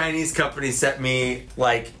 so a Chinese company sent me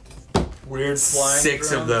like Weird flying 6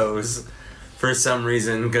 drone. of those for some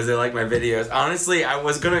reason because they like my videos. Honestly, I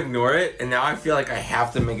was gonna ignore it, and now I feel like I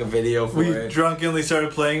have to make a video for We it. drunkenly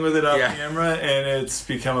started playing with it off Yeah. camera, and it's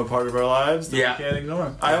become a part of our lives that we can't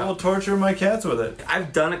ignore. I will torture my cats with it.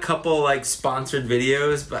 I've done a couple like sponsored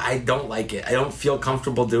videos, but I don't like it. I don't feel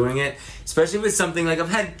comfortable doing it, especially with something like I've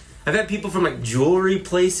had people from like jewelry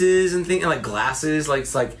places and things, and like glasses, like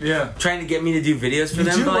it's like trying to get me to do videos for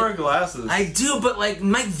them. You do but, wear like, glasses. I do, but like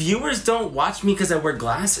my viewers don't watch me because I wear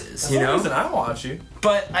glasses. That's you the know, reason I watch you.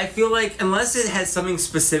 But I feel like unless it has something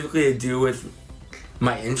specifically to do with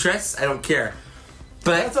my interests, I don't care.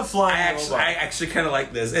 But that's a flying robot. I actually kind of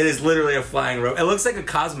like this. It is literally a flying robot. It looks like a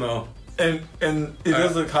Cosmo. And it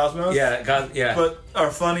does the Cosmos. Yeah. But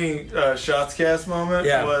our funny Shots Cast moment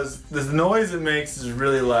was the noise it makes is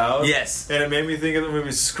really loud. Yes. And it made me think of the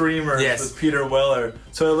movie Screamers Yes. with Peter Weller.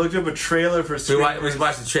 So I looked up a trailer for Screamers. We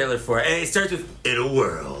watched the trailer for it, and it starts with "In a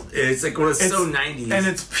World." It's like so 90s. And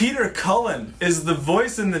it's Peter Cullen is the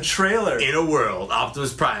voice in the trailer. In a World,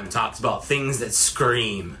 Optimus Prime talks about things that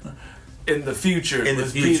scream. In the future,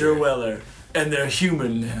 Peter Weller, and they're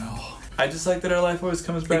human now. I just like that our life always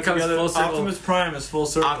comes back together. Full circle. Optimus Prime is full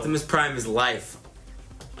circle. Optimus Prime is life.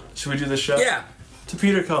 Should we do the show? Yeah. To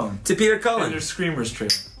Peter Cullen. To Peter And Cullen. their Screamers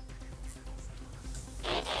trailer.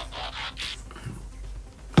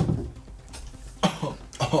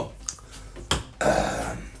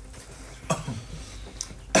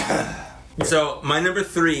 So my number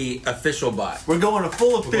 3 official bot. We're going to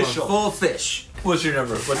full We're going official. full fish. What's your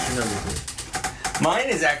number 3? Mine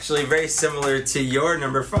is actually very similar to your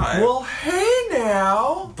number 5. Well, hey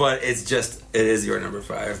now. But it's just, it is your number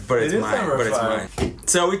 5. But it's It is mine. number But it's 5. mine.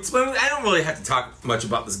 So I don't really have to talk much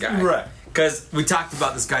about this guy. Right. Because we talked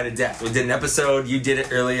about this guy to death. We did an episode. You did it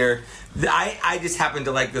earlier. I just happen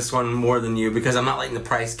to like this one more than you because I'm not letting the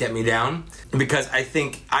price get me down. Because I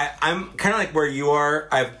think I'm kind of like where you are.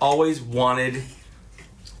 I've always wanted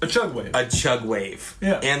A chug wave. a chug wave.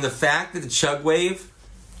 Yeah. And the fact that the chug wave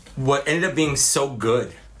what ended up being so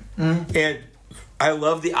good. Mm-hmm. And I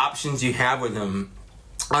love the options you have with him.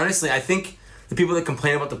 Honestly, I think the people that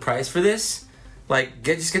complain about the price for this, like,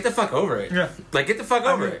 just get the fuck over it. Yeah. Like, get the fuck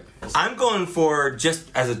over it. I'm going for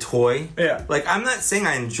just as a toy. Yeah. Like, I'm not saying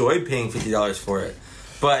I enjoy paying $50 for it.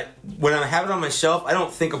 But when I have it on my shelf, I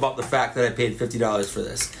don't think about the fact that I paid $50 for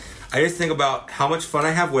this. I just think about how much fun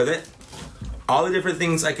I have with it, all the different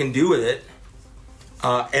things I can do with it,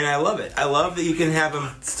 and I love it. I love that you can have them.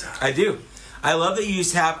 I do. I love that you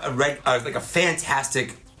just have like a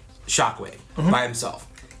fantastic shockwave by himself.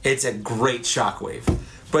 It's a great shockwave.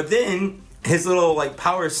 But then his little like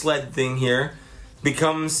power sled thing here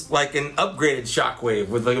becomes like an upgraded shockwave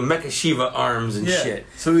with like a Mecha Shiva arms and shit.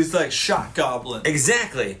 So he's like Shock Goblin.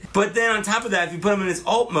 Exactly. But then on top of that, if you put him in his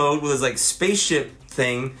alt mode with his like spaceship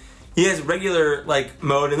thing, he has regular like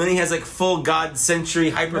mode, and then he has like full God Century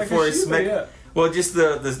Hyperforce. Well, just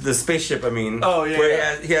the spaceship. I mean. Oh yeah.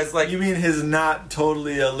 Where he has like. You mean his not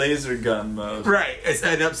totally a laser gun mode? Right. It's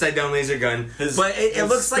an upside down laser gun. But it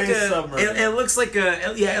looks like it looks like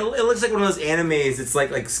it looks like one of those animes. It's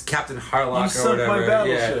like Captain Harlock or whatever. My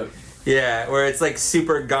battleship. Yeah, where it's like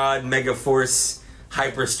Super God Mega Force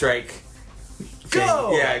Hyper Strike.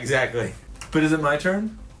 Go. Yeah, exactly. But is it my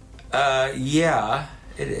turn? Yeah,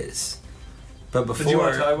 it is. But before it's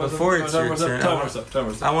your turn,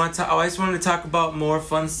 I just wanted to talk about more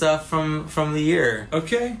fun stuff from the year.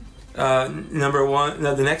 Okay. Number one,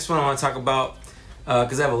 the next one I want to talk about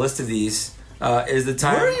because I have a list of these. Is the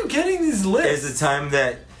time? Where are you getting these lists? Is the time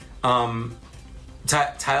that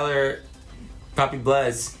Tyler Poppy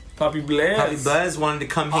Blez wanted to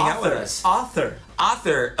come hang out with us.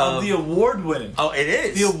 Author of the award-winning. Oh, it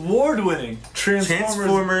is the award-winning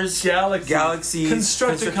Transformers Galaxy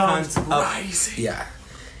Constructicons Rising.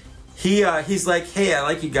 Yeah, he's like, hey, I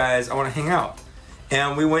like you guys. I want to hang out,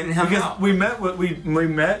 and we went and hung out. We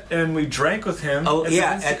met and we drank with him. Oh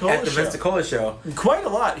yeah, at the Vista Cola show. Quite a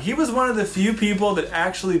lot. He was one of the few people that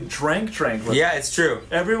actually drank with. Yeah, it's true.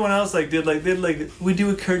 Everyone else did we do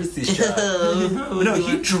a courtesy shot. No,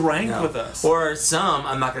 he drank with us. Or some,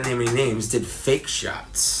 I'm not gonna name any names, did fake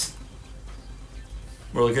shots.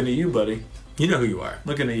 We're looking at you, buddy. You know who you are.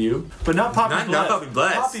 Looking at you. But not Poppy Blez. Not Poppy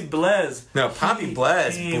Blez. Poppy Blez. No, Poppy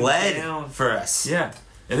Blez bled for us. Yeah.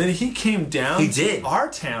 And then he came down to our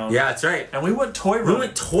town. Yeah, that's right. And we went toy running. We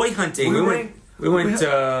went toy hunting. We went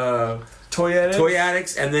to Toy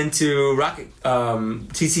Addicts, and then to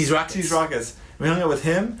TC's Rockets. TC's Rockets. We hung out with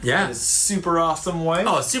him. Yeah. And his super awesome wife.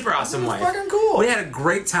 Oh, super awesome wife. Fucking cool. We had a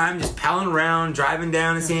great time just palling around, driving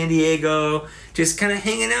down to San Diego, just kind of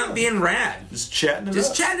hanging out, being rad. Just chatting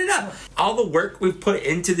it up. All the work we've put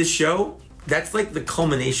into the show, that's like the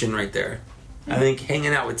culmination right there. I think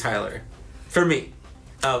hanging out with Tyler. For me.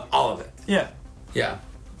 Of all of it. Yeah. Yeah.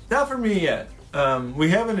 Not for me yet. We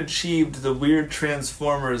haven't achieved the weird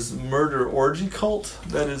Transformers murder orgy cult.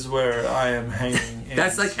 That is where I am hanging in.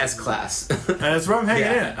 That's like S-Class. And that's where I'm hanging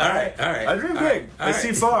in. All right. I dream big. I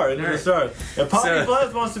see far into the stars. If Poppy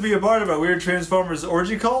Blez wants to be a part of a weird Transformers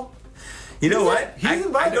orgy cult, you know what? He's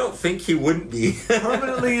invited. I don't think he wouldn't be.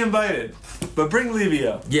 Permanently invited. But bring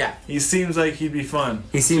Livio. Yeah. He seems like he'd be fun.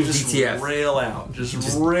 He seems just DTF. Rail out.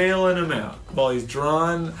 Just railing him out while he's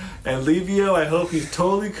drawn. And Livio, I hope he's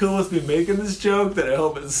totally cool with me making this joke that I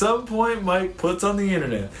hope at some point Mike puts on the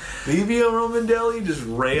internet. Livio Romandelli just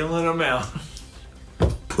railing him out.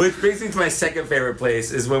 Which brings me to my second favorite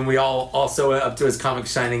place is when we all also went up to his comic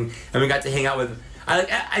signing and we got to hang out with.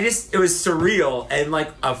 It was surreal, and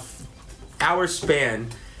like a hour span,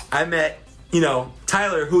 I met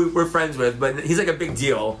Tyler, who we're friends with, but he's like a big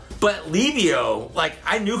deal. But Livio, like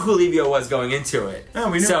I knew who Livio was going into it. Yeah,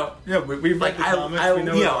 we knew. So we like I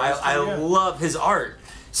love his art.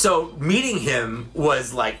 So meeting him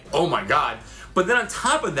was like, oh my god. But then on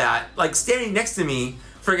top of that, like standing next to me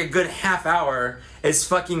for like a good half hour is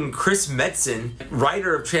fucking Chris Metzen,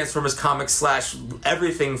 writer of Transformers comics /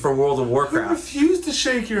 everything for World of Warcraft. He refused to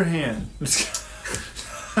shake your hand.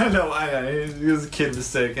 I know. It was a kid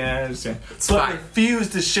mistake. I understand. It's but fine.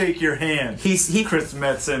 refused to shake your hand. He Chris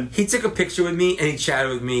Metzen. He took a picture with me and he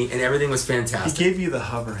chatted with me and everything was fantastic. He gave you the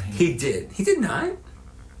hover hand. He did. He did not.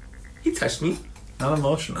 He touched me. Not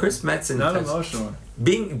emotional. Chris Metzen. Not emotional.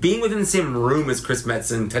 Being within the same room as Chris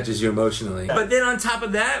Metzen touches you emotionally. Yeah. But then on top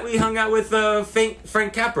of that, we hung out with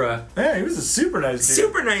Frank Capra. Yeah, he was a super nice dude.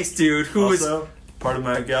 Super nice dude who also, part of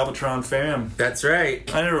my Galvatron fam. That's right.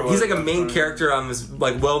 I never was. He's like a main character on this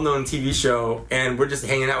like well-known TV show, and we're just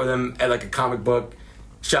hanging out with him at like a comic book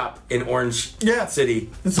shop in Orange City.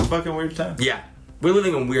 It's a fucking weird time. Yeah. We're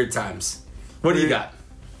living in weird times. What do you got?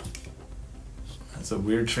 That's a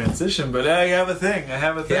weird transition, but I have a thing.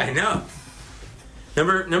 Yeah, I know.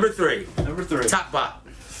 Number 3. Number 3. Top bot.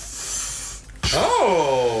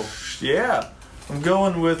 Oh! Yeah. I'm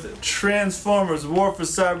going with Transformers War for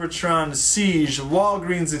Cybertron Siege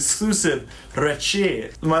Walgreens exclusive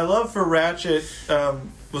Ratchet. My love for Ratchet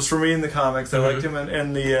was for me in the comics. I liked him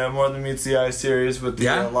in the More Than Meets the Eye series with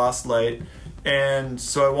the Lost Light. And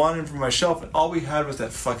so I wanted him for my shelf, and all we had was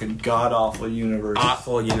that fucking god-awful universe.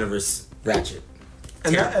 Awful universe Ratchet.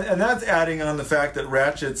 And that's adding on the fact that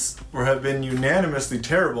Ratchets have been unanimously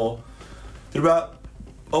terrible throughout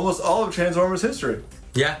almost all of Transformers history.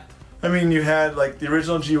 Yeah. I mean, you had, like, the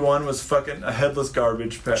original G1 was fucking a headless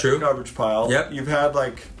garbage pile. Yep. You've had,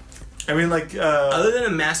 like... other than a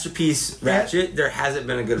masterpiece Ratchet, there hasn't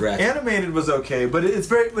been a good Ratchet. Animated was okay, but it's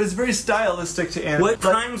very stylistic to animate.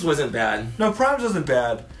 Primes wasn't bad. No, Primes wasn't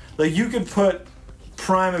bad. Like, you could put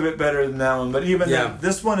Prime a bit better than that one, but even then,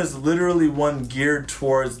 this one is literally one geared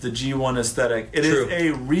towards the G1 aesthetic. It is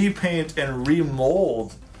a repaint and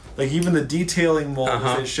remold. Like, even the detailing mold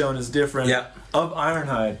as it's shown is different of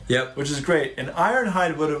Ironhide, which is great. And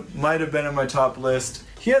Ironhide might have been on my top list.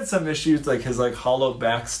 He had some issues, like his hollow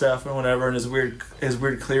back stuff and whatever, and his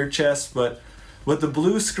weird clear chest, but with the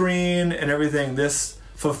blue screen and everything, this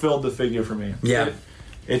fulfilled the figure for me. Yeah.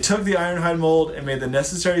 It took the Ironhide mold and made the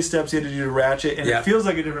necessary steps he had to do to Ratchet, and it feels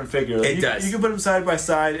like a different figure. Like, it does. You can put them side by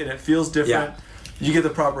side, and it feels different. You get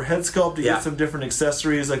the proper head sculpt, you get some different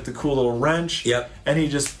accessories, like the cool little wrench, and he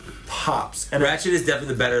just pops. And Ratchet is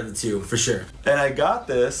definitely the better of the two, for sure. And I got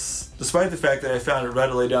this, despite the fact that I found it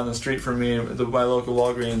readily down the street from me at my local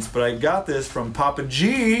Walgreens, but I got this from Papa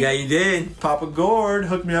G. Yeah, you did. Papa Gord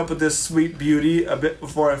hooked me up with this sweet beauty a bit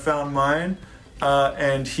before I found mine.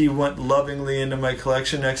 And he went lovingly into my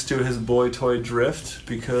collection next to his boy toy Drift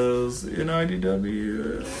because in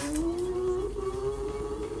IDW.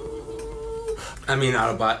 I mean,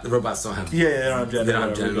 Autobot, the robots don't have. Yeah, they don't have genitals. They don't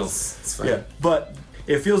have genitals. It's fine. Yeah, but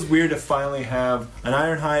it feels weird to finally have an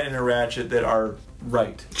Ironhide and a Ratchet that are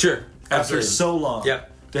right. Sure, after so long.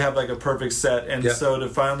 Yep. To have like a perfect set, and so to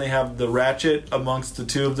finally have the Ratchet amongst the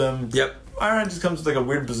two of them. Yep. Ironhide just comes with like a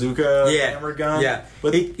weird bazooka hammer gun. Yeah,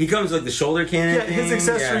 but he comes with like the shoulder cannon. Yeah, his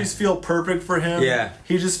accessories feel perfect for him. Yeah.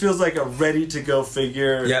 He just feels like a ready-to-go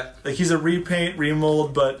figure. Yep. Like he's a repaint,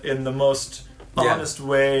 remold, but in the most honest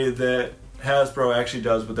way that Hasbro actually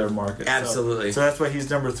does with their market. Absolutely. So that's why he's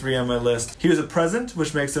number 3 on my list. He was a present,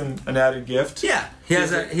 which makes him an added gift. Yeah, he has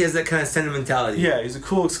that kind of sentimentality. Yeah, he's a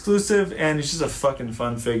cool exclusive, and he's just a fucking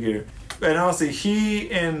fun figure. And honestly,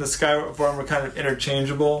 he and the Skywarp form were kind of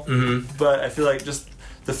interchangeable, but I feel like just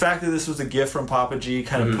the fact that this was a gift from Papa G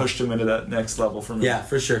kind of pushed him into that next level for me. Yeah,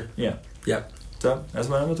 for sure. Yeah. Yep. So, that's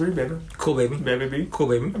my number 3, baby. Cool, baby. Baby B. Cool,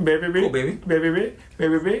 baby. Baby B. Cool, baby. Baby B.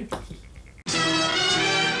 Baby B.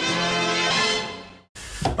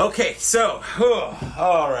 Okay, so,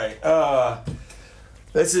 all right.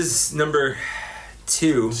 This is number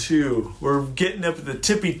 2. We're getting up at the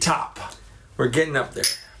tippy top. We're getting up there.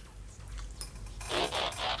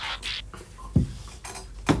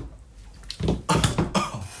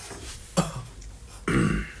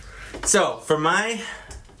 So, for my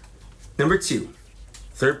number 2,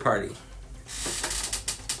 third party,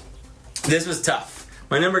 this was tough.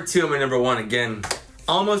 My number 2 and my number 1, again,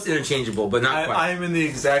 almost interchangeable, but not quite. I'm in the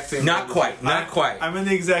exact same boat. Not quite. I'm in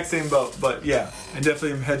the exact same boat, but yeah, I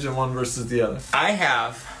definitely am hedging one versus the other. I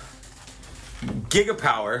have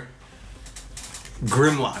Gigapower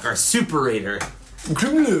Grimlock, or Superator.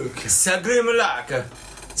 Grimlock.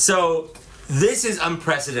 So, this is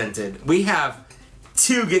unprecedented. We have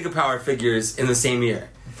 2 Gigapower figures in the same year.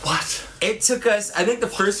 What? It took us, I think the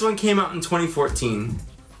first one came out in 2014.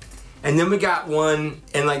 And then we got one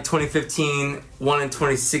in like 2015, one in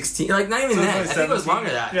 2016. Like not even that. I think it was longer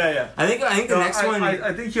than that. Yeah. I think the next one.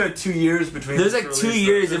 I think you had 2 years between. There's like 2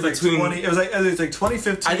 years in between. It was like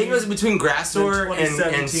 2015. I think it was between Grassor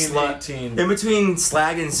and Sludge. In between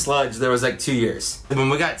Slag and Sludge, there was like 2 years. And when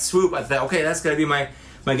we got Swoop, I thought, okay, that's gonna be my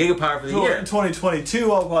my Giga Power for the So year. in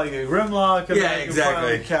 2022, I'll probably get Grimlock, and Yeah, then I can exactly.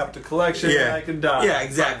 finally cap the collection, Yeah. and I can die. Yeah,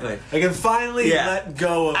 exactly. I can finally Yeah. let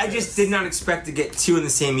go of I this. just did not expect to get 2 in the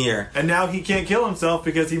same year. And now he can't kill himself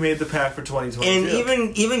because he made the pack for 2022.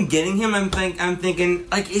 And even getting him, I'm thinking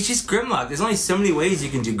like it's just Grimlock. There's only so many ways you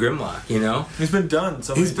can do Grimlock, you know. He's been done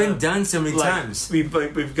so many He's been times. done so many times.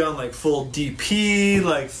 We've gone like full DP,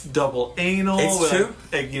 like double anal. It's true.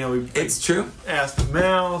 Like, you know, we've It's true. ass to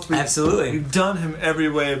mouth. Absolutely. We've done him every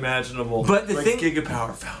way imaginable. But the thing- Giga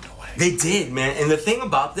Power found a way. They did, man. And the thing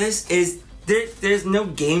about this is there's no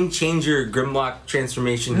game changer Grimlock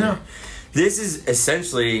transformation here. No. This is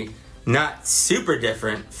essentially not super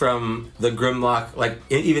different from the Grimlock, like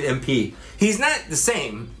even MP. He's not the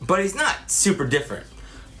same, but he's not super different.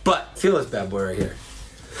 But feel this bad boy right here.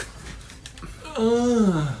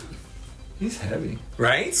 He's heavy.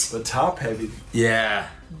 Right? The top heavy. Yeah.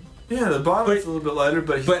 Yeah, the bottom's a little bit lighter,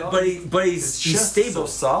 but He's stable.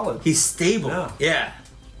 so solid. He's stable. Yeah. Yeah.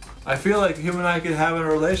 I feel like him and I could have a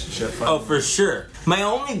relationship. Oh, for sure. My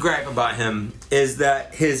only gripe about him is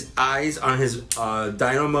that his eyes on his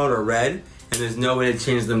Dino mode are red, and there's no way to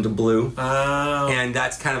change them to blue. And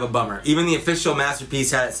that's kind of a bummer. Even the official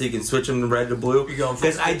Masterpiece had it so you can switch them from red to blue.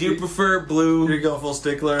 Because I do prefer blue. You're going full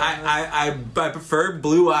stickler. I prefer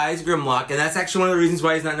Blue Eyes Grimlock, and that's actually one of the reasons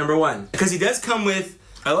why he's not number 1. Because he does come with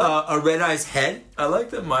a Red Eyes head. I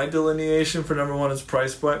like that my delineation for number 1 is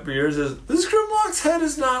price point, but yours is this Grimlock's head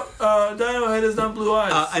is not Dino head is not Blue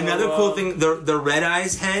Eyes. Another cool thing, the Red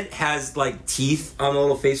Eyes head has like teeth on the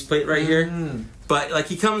little faceplate right here. But like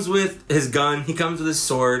he comes with his gun, he comes with his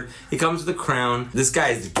sword, he comes with a crown. This guy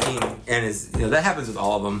is the king, and that happens with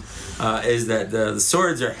all of them. Is that the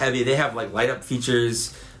swords are heavy? They have like light up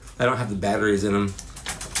features. I don't have the batteries in them.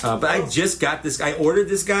 But I just got this. I ordered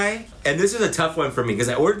this guy, and this is a tough one for me because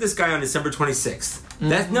I ordered this guy on December 26th.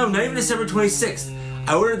 No, not even December 26th.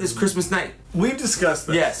 I ordered this Christmas night. We've discussed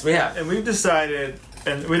this. Yes, we have. And we've decided,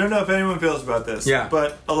 and we don't know if anyone feels about this. Yeah.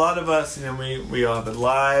 But a lot of us, we all have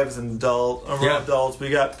lives and we're all adults. We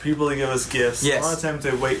got people to give us gifts. Yes. A lot of times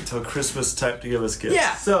they wait until Christmas time to give us gifts.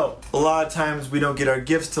 Yeah. So a lot of times we don't get our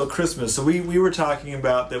gifts till Christmas. So we were talking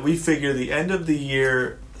about that. We figure the end of the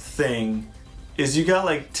year thing is you got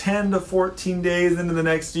like 10 to 14 days into the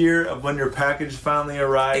next year of when your package finally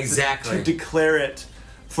arrives. Exactly. To declare it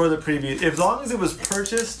for the previous. As long as it was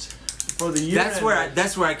purchased for the year. That's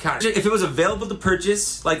where I count it. If it was available to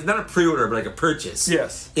purchase, like not a pre-order, but like a purchase.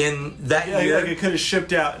 Yes. In that Yeah, year. like it could have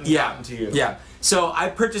shipped out and gotten to you. Yeah. So I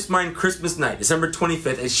purchased mine Christmas night, December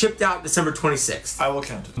 25th. It shipped out December 26th. I will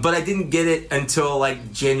count it. But I didn't get it until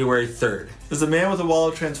like January 3rd. As a man with a wall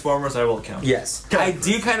of Transformers, I will count it. Yes. Okay. I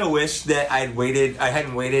do kind of wish that I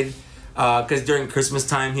hadn't waited, because during Christmas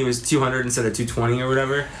time he was $200 instead of $220 or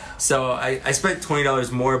whatever. So I spent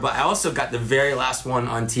 $20 more, but I also got the very last one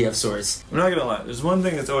on TF Source. I'm not gonna lie, there's one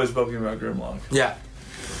thing that's always bugging me about Grimlock. Yeah.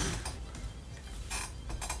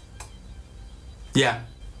 Yeah.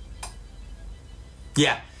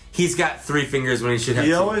 Yeah. He's got 3 fingers when he should have 2.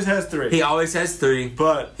 He always has 3. He always has 3,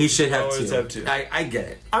 but he should have always 2. have 2. I get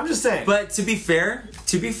it. I'm just saying. But to be fair,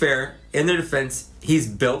 in their defense, he's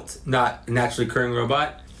built, not a naturally occurring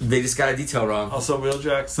robot. They just got a detail wrong. Also,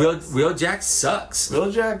 Wheeljack sucks. Wheeljack sucks.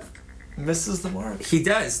 Wheeljack misses the mark. He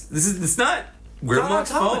does. It's not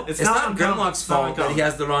Grimlock's fault. It's not Grimlock's fault that he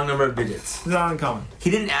has the wrong number of digits. It's not uncommon. He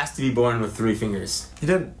didn't ask to be born with 3 fingers. He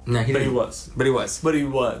didn't. No, he But didn't. he was. But he was. But he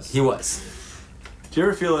was. He was. Do you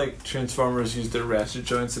ever feel like Transformers use their ratchet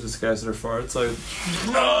joints to disguise their farts? Like,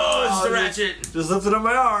 Oh, it's the ratchet. just lifted up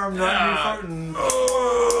my arm, not me farting.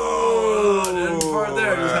 Oh, I didn't fart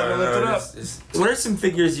there. Just had to lift it up. What are some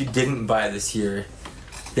figures you didn't buy this year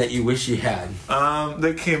that you wish you had?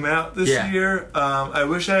 That came out this year. I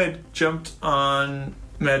wish I had jumped on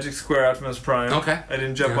Magic Square Optimus Prime. Okay. I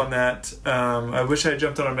didn't jump on that. I wish I had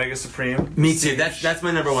jumped on Omega Supreme. Me too. That's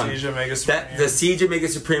my number 1. Siege Omega Supreme. The Siege Omega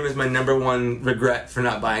Supreme is my number 1 regret for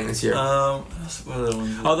not buying this year. What other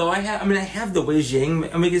ones? Although I have the Wei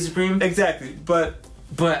Jing Omega Supreme. Exactly,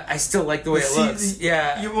 but I still like the way it looks.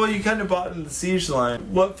 Yeah. You kind of bought in the Siege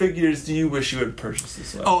line. What figures do you wish you had purchased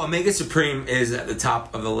this way? Oh, Omega Supreme is at the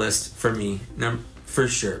top of the list for me, for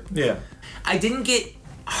sure. Yeah. I didn't get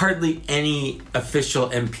hardly any official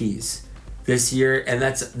MPs this year, and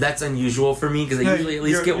that's unusual for me because I usually at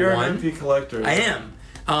least get you're one. An MP collector. I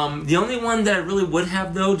am. The only one that I really would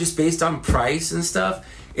have though, just based on price and stuff,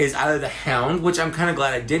 is either the Hound, which I'm kind of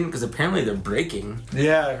glad I didn't because apparently they're breaking.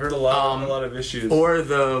 Yeah, I heard a lot of issues. Or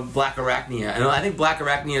the Black Arachnia, and I think Black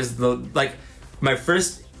Arachnia is my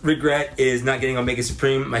first regret is not getting Omega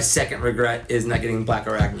Supreme. My second regret is not getting Black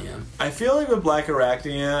Arachnia. I feel like with Black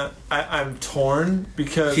Arachnia, I'm torn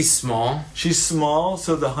because She's small. She's small,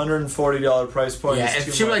 so the $140 price point is If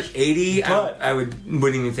too she were much. like 80, But- I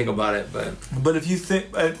wouldn't even think about it. But if you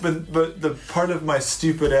think, but the part of my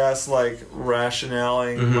stupid ass like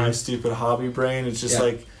rationaling, my stupid hobby brain, it's just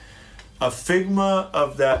like a Figma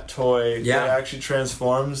of that toy that actually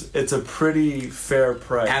transforms. It's a pretty fair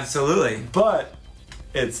price. Absolutely. But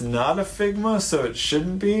it's not a Figma, so it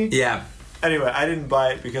shouldn't be. Yeah. Anyway, I didn't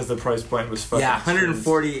buy it because the price point was fucking. Yeah,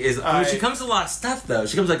 140 is. I mean, she comes with a lot of stuff though.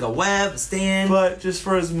 She comes like a web stand. But just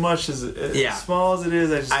for as much as as small as it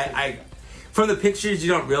is, I from the pictures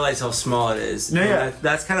you don't realize how small it is. No, yeah,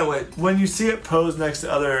 that's kind of what. When you see it posed next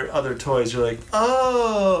to other toys, you're like,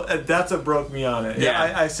 oh, and that's what broke me on it.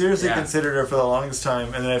 Yeah, I seriously considered her for the longest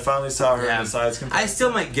time, and then I finally saw her in the size comparison. I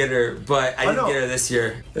still might get her, but I didn't get her this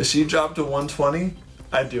year. If she dropped to 120,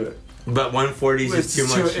 I'd do it. But 140 is just too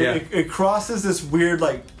much. It crosses this weird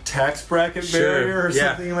like tax bracket barrier or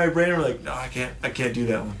something in my brain. I'm like, no, I can't do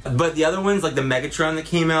that one. But the other ones, like the Megatron that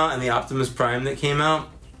came out and the Optimus Prime that came out,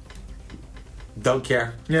 don't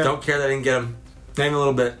care. Yeah. Don't care that I didn't get them. Not even a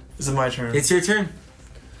little bit. This is my turn. It's your turn.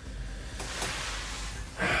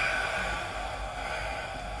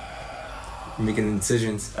 You're making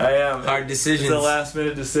decisions. I am. Hard decisions. It's a last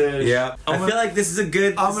minute decision. Yeah. I feel like this is a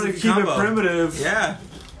good. I'm gonna keep it primitive. Yeah.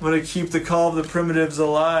 I'm gonna keep the Call of the Primitives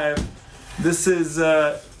alive. This is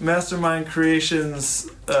Mastermind Creations.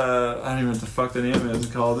 I don't even know what the fuck the name is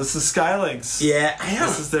called. This is Skylinks. Yeah, I know.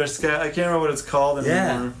 This is their Sky. I can't remember what it's called anymore.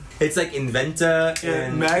 Yeah. It's like Inventa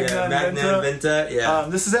and Magna Inventa. Yeah.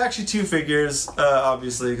 This is actually two figures,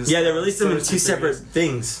 obviously. Yeah, they released them in two separate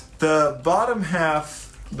things. The bottom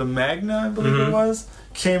half, the Magna, I believe it was,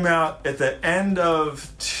 came out at the end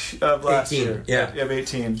of last 18, year. yeah. Of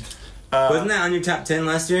 18. Wasn't that on your top 10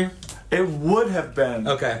 last year? It would have been.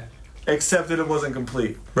 Okay. Except that it wasn't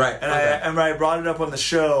complete. Right. And when I brought it up on the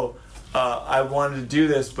show, I wanted to do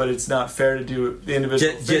this, but it's not fair to do the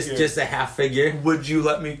individual figure. Just a half figure. Would you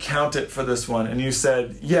let me count it for this one? And you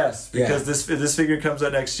said yes, because this figure comes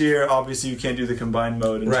out next year. Obviously, you can't do the combined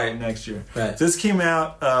mode until next year. Right. This came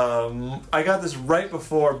out. I got this right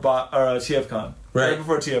before TFCon. Right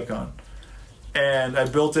before TFCon, and I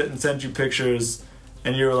built it and sent you pictures.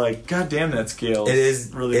 And you were like, God damn, that scale. It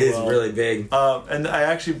is really big. And I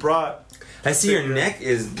actually brought. I see your neck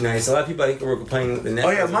is nice. A lot of people I think were complaining that the neck. Oh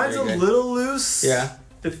yeah, mine's a little loose. Yeah.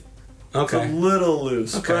 It's a little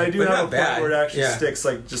loose, but I do have a point where it actually sticks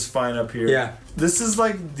like just fine up here. Yeah. This is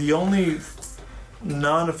like the only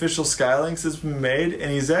non-official Skylinks that's been made,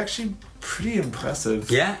 and he's actually pretty impressive.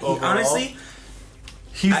 Yeah. Honestly,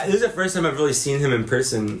 this is the first time I've really seen him in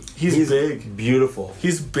person. He's big, beautiful.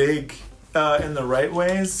 He's big. In the right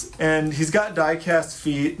ways, and he's got die-cast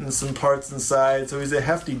feet and some parts inside, so he's a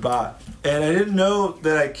hefty bot. And I didn't know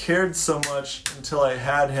that I cared so much until I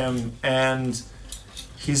had him, and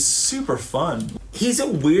he's super fun. He's a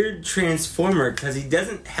weird transformer because he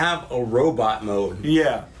doesn't have a robot mode.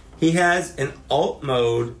 Yeah. He has an alt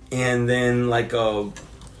mode and then like a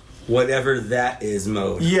whatever that is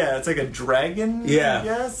mode. Yeah, it's like a dragon, I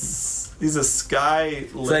guess. He's a sky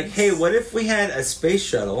lynx. It's like, hey, what if we had a space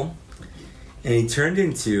shuttle and he turned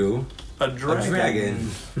into a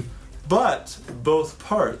dragon. But both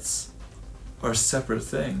parts are separate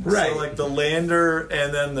things. Right. So like the lander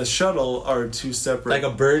and then the shuttle are two separate. Like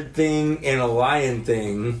a bird thing and a lion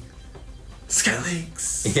thing.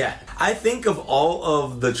 Skylinks. Yeah. I think of all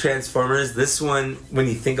of the Transformers, this one, when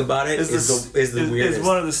you think about it, is the weirdest. It's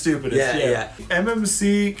one of the stupidest. Yeah.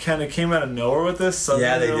 MMC kind of came out of nowhere with this. So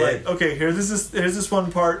they were did. Like, okay, here's this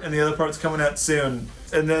one part, and the other part's coming out soon,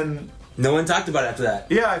 and then no one talked about it after that.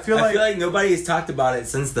 Yeah, I feel like nobody has talked about it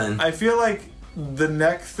since then. I feel like the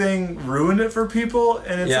neck thing ruined it for people,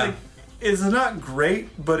 and it's like it's not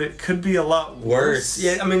great, but it could be a lot worse.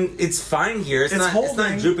 Yeah, I mean it's fine here. It's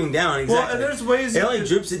not drooping down. Exactly. Well, and there's ways it only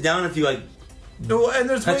droops it down if you like. Well, and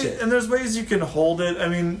there's touch ways, and there's ways you can hold it. I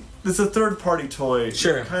mean, it's a third-party toy.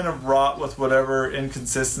 Sure. You're kind of wrought with whatever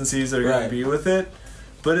inconsistencies are going to be with it.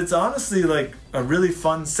 But it's honestly like a really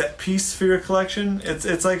fun set piece for your collection.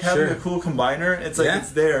 It's like having a cool combiner. It's like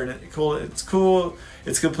it's there and it's cool.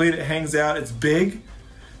 It's complete. It hangs out. It's big.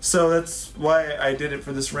 So that's why I did it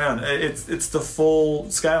for this round. It's the full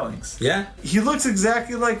Skylinks. Yeah. He looks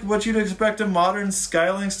exactly like what you'd expect a modern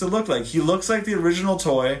Skylinks to look like. He looks like the original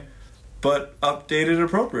toy, but updated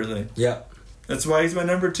appropriately. Yeah. That's why he's my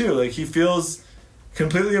number 2. Like he feels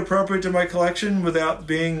completely appropriate to my collection without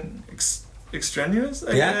being extraneous.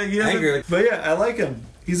 I agree. But yeah, I like him.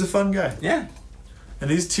 He's a fun guy. Yeah. And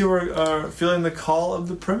these two are feeling the call of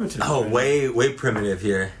the primitive. Oh, way primitive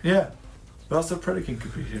here. Yeah. But also Predaking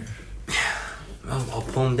could be here. Well, I'll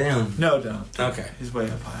pull him down. No, don't. Okay. He's way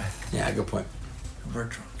up high. Yeah, good point. We're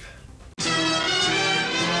drunk.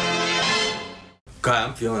 God,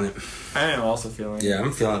 I'm feeling it. I am also feeling it. Yeah,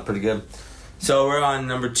 I'm feeling it pretty good. So we're on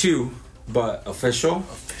number 2, but official.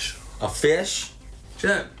 A fish.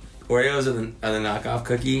 Shit. Oreos are the knockoff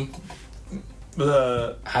cookie.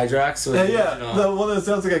 The Hydrox. the one that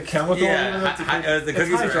sounds like a chemical. Yeah, the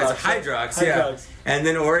cookies are Hydrox. Yeah, and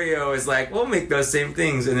then Oreo is like, we'll make those same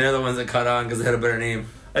things, and they're the ones that caught on because they had a better name.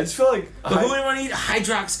 I just feel like. But who would want to eat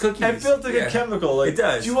Hydrox cookies? I feel like a chemical. Like, it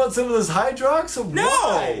does. Do you want some of this Hydrox? No!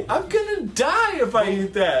 Why? I'm gonna die if I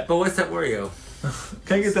eat that. But what's that Oreo?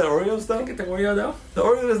 Can I get that Oreo stuff? Can I get the Oreo though? The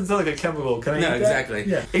Oreo doesn't sound like a chemical. Can I eat that? No, exactly.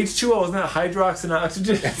 Yeah. H2O isn't that hydrox and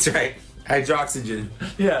oxygen? That's right. Hydroxygen.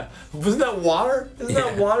 Yeah. Wasn't that water? Isn't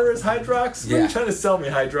that water as hydrox? What are you trying to sell me,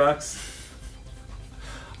 hydrox?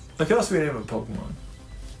 That could also be the name of a Pokemon.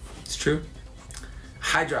 It's true.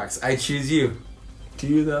 Hydrox, I choose you. Do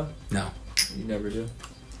you though? No. You never do.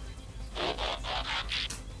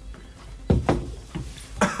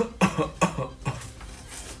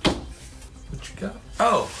 What you got?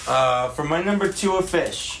 Oh, for my number 2, a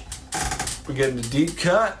fish. We're getting the deep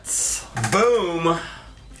cuts. Boom.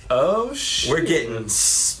 Oh shit. We're getting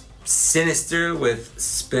Sinister with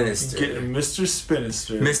Spinister. Getting Mr.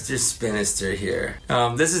 Spinister. Mr. Spinister here.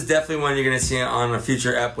 This is definitely one you're going to see on a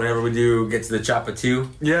future ep whenever we do get to the Choppa 2.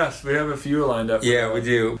 Yes, we have a few lined up. Yeah, we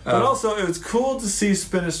do. But also, it was cool to see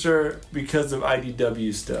Spinister because of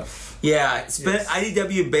IDW stuff. Yeah,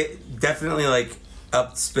 IDW definitely like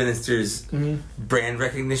upped Spinister's brand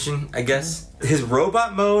recognition, I guess. His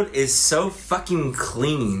robot mode is so fucking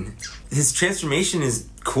clean. His transformation is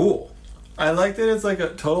cool. I like that it's like a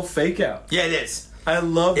total fake out. Yeah, it is. I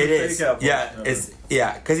love the fake out.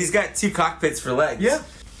 Yeah, because he's got 2 cockpits for legs. Yeah.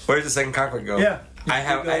 Where does the second cockpit go? Yeah.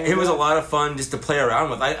 It was a lot of fun just to play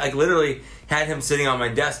around with. I literally had him sitting on my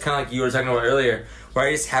desk, kind of like you were talking about earlier, where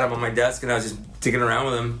I just had him on my desk and I was just digging around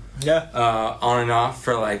with him. Yeah. On and off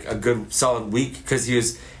for like a good solid week because he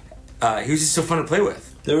was just so fun to play with.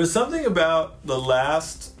 There was something about the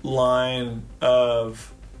last line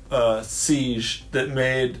of Siege that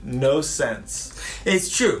made no sense.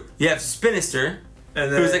 It's true. You have Spinister,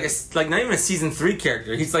 and then, who's like not even a season 3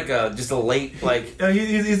 character. He's like just a late like.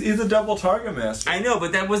 He's a double target master. I know,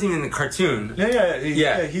 but that wasn't even in the cartoon.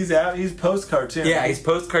 Yeah. He's post cartoon. Yeah, he's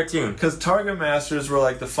post cartoon. Because target masters were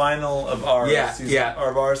like the final of our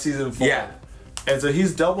season 4. Yeah. And so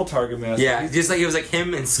he's double target master. Yeah, just like it was like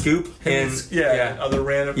him and Scoop and other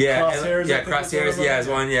random crosshairs. Crosshairs. Yeah, is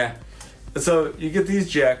one. Yeah. So you get these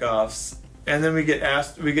jackoffs, and then we get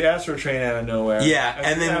Astro Train out of nowhere. Yeah,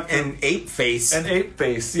 and Ape Face. And Ape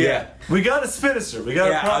Face. Yeah. We got a Spinister. We got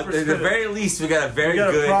a proper Spinister. At the very least, we got a very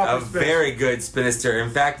good Spinister. In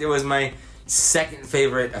fact, it was my second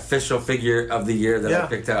favorite official figure of the year that I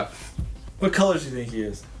picked up. What colors do you think he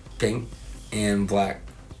is? Pink and black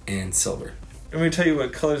and silver. Let me tell you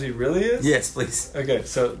what colors he really is? Yes, please. Okay,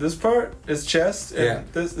 so this part is chest, and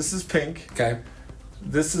this is pink. Okay.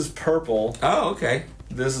 This is purple. Oh, okay.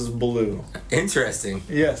 This is blue. Interesting.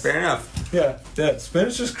 Yes. Fair enough. Yeah.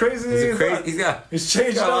 Spinner's crazy. He's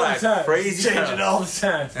changing all the time. He's changing all the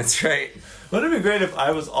time. That's right. Wouldn't it be great if I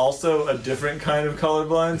was also a different kind of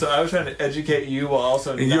colorblind? So I was trying to educate you while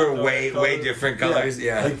also not you're way different colors.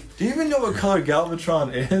 Yeah. Like, do you even know what color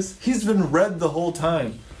Galvatron is? He's been red the whole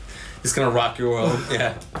time. It's gonna rock your world.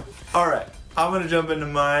 Yeah. All right. I'm gonna jump into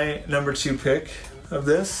my number 2 pick of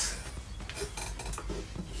this.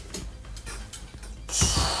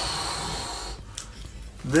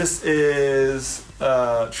 This is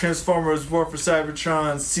Transformers War for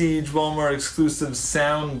Cybertron Siege Walmart exclusive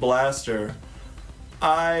Sound Blaster.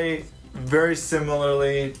 I, very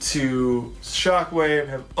similarly to Shockwave,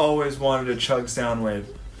 have always wanted a Chug Soundwave.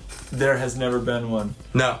 There has never been one.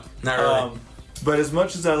 No, not really. But as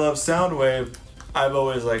much as I love Soundwave, I've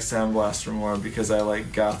always liked Sound Blaster more because I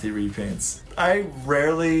like gothy repaints. I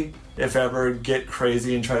rarely, if ever, get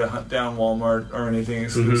crazy and try to hunt down Walmart or anything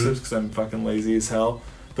exclusives because I'm fucking lazy as hell.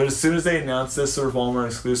 But as soon as they announced this sort of Walmart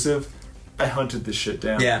exclusive, I hunted this shit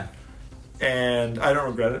down. Yeah. And I don't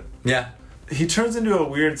regret it. Yeah. He turns into a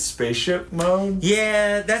weird spaceship mode.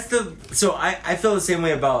 Yeah, so I feel the same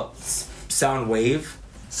way about Soundwave.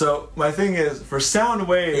 So my thing is, for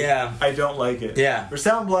Soundwave, I don't like it. Yeah. For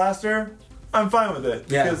Sound Blaster, I'm fine with it.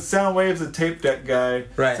 Yeah. Because Soundwave's a tape deck guy.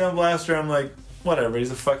 Right. Sound Blaster, I'm like, whatever.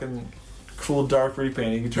 He's a fucking cool dark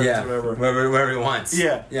repaint. He can turn into whatever. Wherever he wants.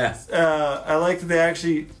 Yeah. Yeah. I like that they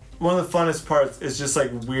actually one of the funnest parts is just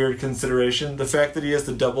like weird consideration. The fact that he has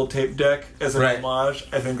the double tape deck as an homage,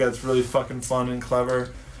 I think that's really fucking fun and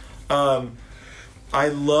clever. I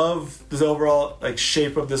love the overall like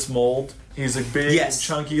shape of this mold. He's like big and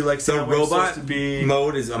chunky, like the robot to be.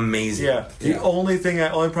 Mode is amazing. Yeah. The only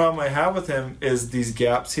problem I have with him is these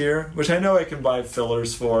gaps here, which I know I can buy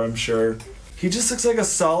fillers for, I'm sure. He just looks like a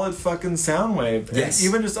solid fucking Soundwave. Yes. And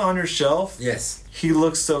even just on your shelf, he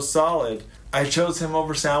looks so solid. I chose him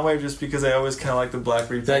over Soundwave just because I always kind of like the black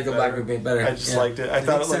repaint better. The black repaint better. I just liked it. I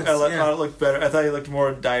thought it looked better. I thought he looked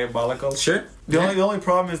more diabolical. Sure. The only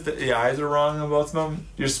problem is that the eyes are wrong on both of them.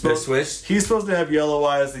 They're switched. He's supposed to have yellow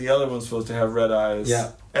eyes. The other one's supposed to have red eyes.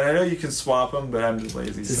 Yeah. And I know you can swap them, but I'm just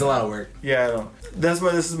lazy. It's a lot of work. Yeah, I don't. That's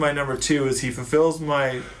why this is my number 2. Is he fulfills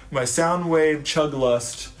my Soundwave chug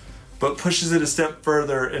lust, but pushes it a step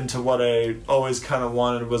further into what I always kind of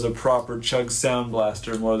wanted was a proper chug sound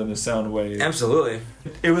blaster more than a Soundwave. Absolutely.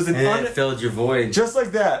 It was it filled your void. Just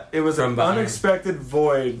like that. It was an behind. Unexpected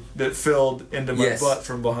void that filled into my butt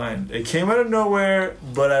from behind. It came out of nowhere,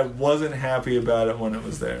 but I wasn't happy about it when it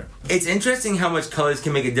was there. It's interesting how much colors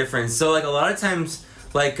can make a difference. So like a lot of times,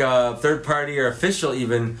 like third party or official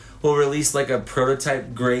even will release like a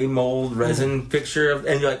prototype gray mold resin picture of,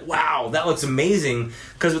 and you're like, wow, that looks amazing,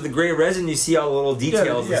 because with the gray resin you see all the little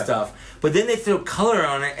details and stuff, but then they throw color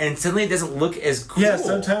on it and suddenly it doesn't look as cool. Yeah,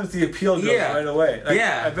 sometimes the appeal goes right away. Like,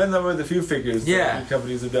 I've been that way with a few figures that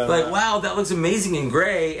companies have done. Like, wow, that looks amazing in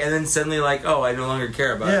gray, and then suddenly like, oh, I no longer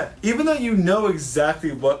care about it. Even though you know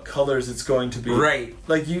exactly what colors it's going to be. Right.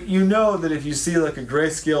 Like you know that if you see like a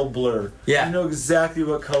grayscale blur, you know exactly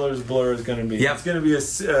what colors blur is going to be. Yep. It's going to be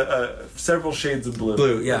several shades of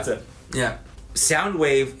blue. That's it. Yeah.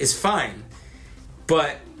 Soundwave is fine,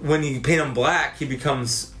 but when you paint him black, he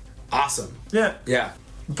becomes awesome. Yeah. Yeah.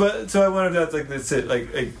 But so I wondered if that's it.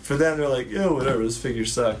 Like for them, they're like, oh, whatever, this figure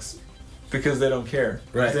sucks, because they don't care.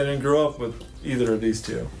 Right. They didn't grow up with either of these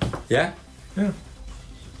two. Yeah. Yeah.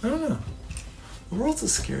 I don't know. The world's a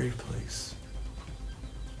scary place.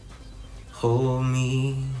 Hold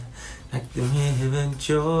me like the river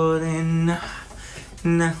Jordan,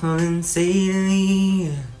 and I wouldn't say to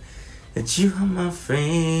me that you are my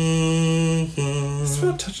friend. It's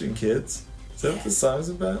about touching kids. Is that what the song's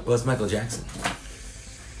about? Well, it's Michael Jackson.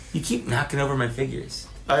 You keep knocking over my figures.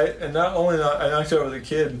 I knocked over the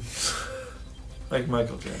kid, like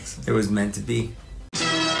Michael Jackson. It was meant to be.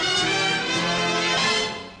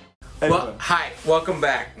 Anyway. Well, hi, welcome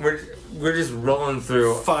back. We're just rolling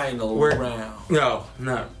through. Final round. No.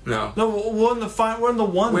 No, we're in the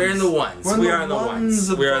ones. We're in the ones. We are in the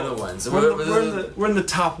ones. We're in the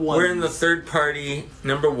top ones. We're in the third party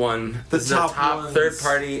number 1. This is the top third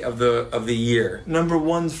party of the year. Number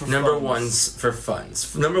ones for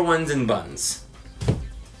funds. Number ones and buns.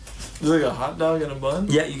 Is like a hot dog and a bun?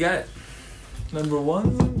 Yeah, you got it. Number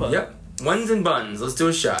ones and buns. Yep. Ones and buns. Let's do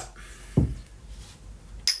a shot.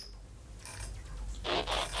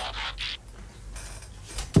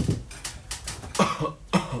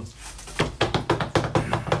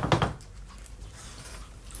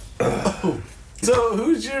 So,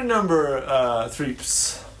 who's your number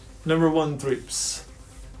threeps? Number 1 threeps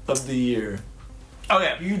of the year.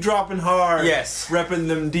 Okay. You dropping hard. Yes. Repping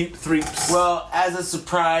them deep threeps. Well, as a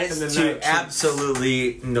surprise to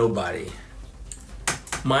absolutely nobody,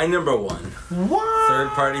 my number 1 third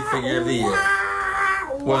party figure of the year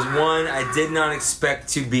was one I did not expect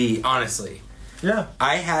to be, honestly. Yeah.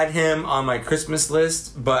 I had him on my Christmas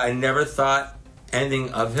list, but I never thought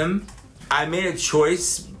anything of him. I made a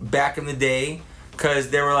choice back in the day because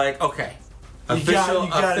they were like, okay,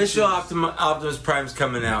 official Optimus Prime's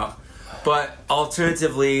coming out, but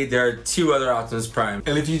alternatively, there are 2 other Optimus Prime.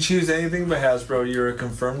 And if you choose anything but Hasbro, you're a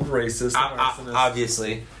confirmed racist.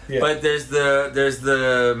 Obviously. Yeah. But there's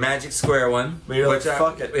the Magic Square one. But you're like,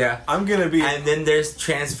 fuck it. Yeah. I'm going to be... And then there's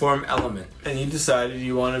Transform Element. And you decided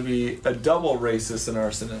you want to be a double racist and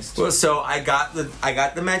arsonist. Well, so I got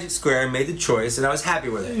the Magic Square, made the choice, and I was happy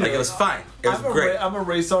with it. Yeah. Like, it was fine. It was great. I'm a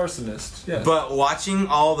race arsonist. Yeah. But watching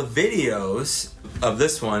all the videos of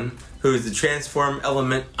this one, who is the Transform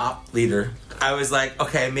Element op leader, I was like,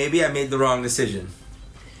 okay, maybe I made the wrong decision.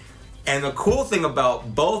 And the cool thing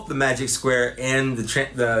about both the Magic Square and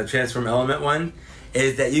the Transform Element one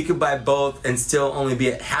is that you can buy both and still only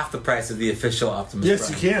be at half the price of the official Optimus Prime. Yes,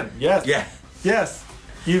 you can. Yes. Yeah. Yes.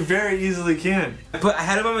 You very easily can. But I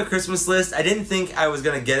had him on my Christmas list. I didn't think I was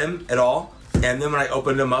going to get him at all. And then when I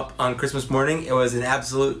opened him up on Christmas morning, it was an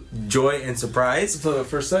absolute joy and surprise. So at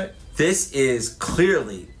first sight? This is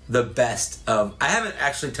clearly the best of... I haven't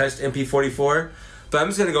actually touched MP44, but I'm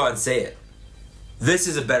just going to go out and say it. This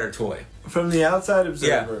is a better toy. From the outside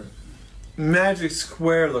observer, Magic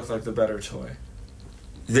Square looked like the better toy.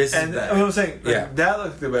 This and is better. I'm saying like, Yeah. that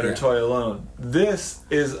looked like the better toy alone. This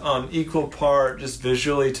is on equal par, just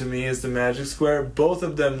visually to me, as the Magic Square. Both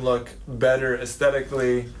of them look better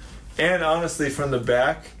aesthetically, and honestly from the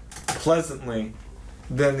back, pleasantly,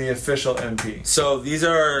 than the official MP. So these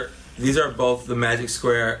are both the Magic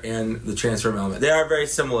Square and the Transform Element. They are very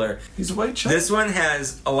similar. He's white chunk. This one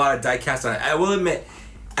has a lot of die cast on it. I will admit,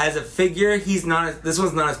 as a figure, this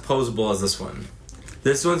one's not as posable as this one.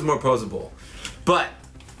 This one's more posable. But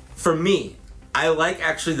for me, I like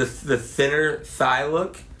actually the thinner thigh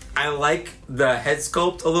look. I like the head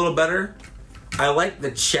sculpt a little better. I like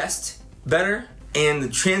the chest better. And the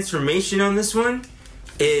transformation on this one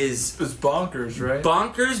is... It's bonkers, right?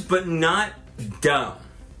 Bonkers, but not dumb.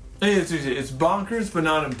 It's bonkers, but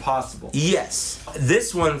not impossible. Yes.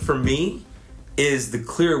 This one, for me, is the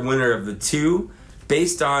clear winner of the two,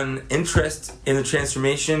 based on interest in the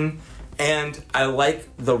transformation. And I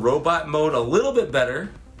like the robot mode a little bit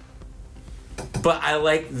better, but I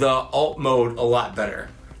like the alt mode a lot better.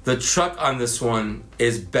 The truck on this one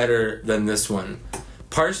is better than this one.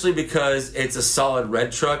 Partially because it's a solid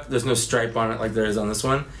red truck. There's no stripe on it like there is on this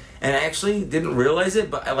one. And I actually didn't realize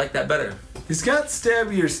it, but I like that better. He's got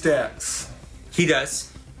stabbier stacks. He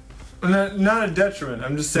does. Not a detriment.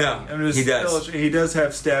 I'm just saying. No, he does. He does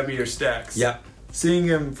have stabbier stacks. Yep. Seeing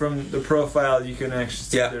him from the profile, you can actually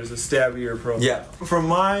see there's a stabbier profile. Yeah. From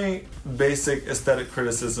my basic aesthetic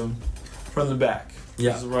criticism, from the back.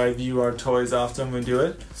 Yeah. This is where I view our toys often when we do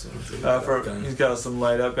it. He's got some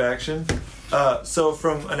light up action. So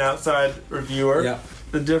from an outside reviewer,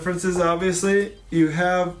 the difference is obviously you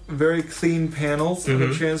have very clean panels of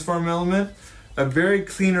the transform element, a very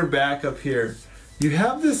cleaner back up here. You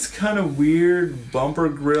have this kind of weird bumper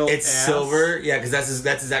grill. It's silver, because that's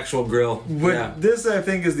his actual grill. This, I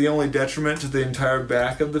think, is the only detriment to the entire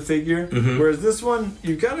back of the figure. Whereas this one,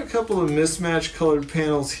 you've got a couple of mismatched colored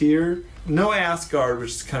panels here. No ass guard,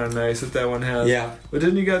 which is kind of nice that one has. Yeah. But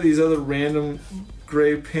then you got these other random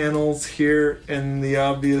gray panels here and the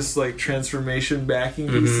obvious like transformation backing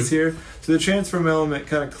pieces here. So the transform element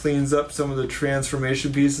kind of cleans up some of the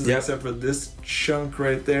transformation pieces except for this chunk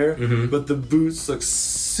right there. But the boots look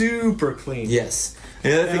super clean. Yes.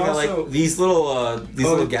 Another thing I like, these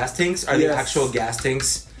little gas tanks are the actual gas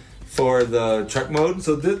tanks for the truck mode.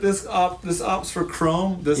 So this opts for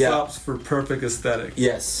chrome. This opts for perfect aesthetic.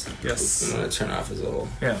 Yes. Yes. I'm gonna turn off his little.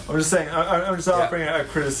 Yeah. I'm just saying. I'm just offering a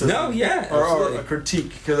criticism. No. Yeah. Or a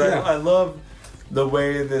critique because I love the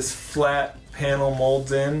way this flat panel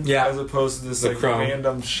molds in as opposed to this like chrome.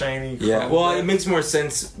 Random shiny chrome. Yeah. Well, it makes more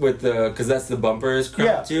sense with because that's the bumper is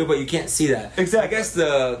chrome too, but you can't see that. Exactly. I guess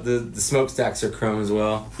the smokestacks are chrome as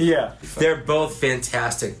well. Yeah. They're both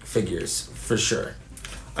fantastic figures for sure.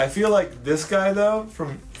 I feel like this guy though,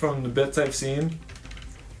 from the bits I've seen,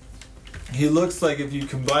 he looks like if you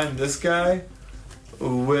combine this guy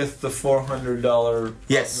with the $400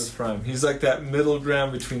 Optimus Prime. He's like that middle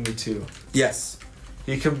ground between the two. Yes.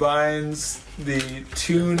 He combines the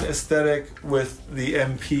Toon aesthetic with the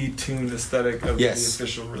MP Toon aesthetic of the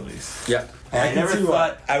official release. Yeah. I never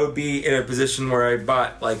thought I would be in a position where I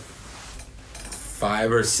bought like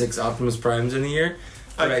 5 or 6 Optimus Primes in a year,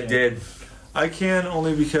 but I did. I can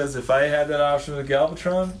only because if I had that option with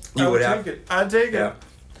Galvatron, I would take it. I'd take it.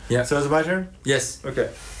 Yeah. So is it my turn? Yes. Okay.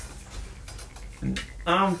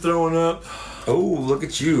 I'm throwing up. Oh, look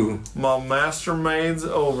at you. My Mastermaid's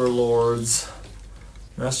Overlords.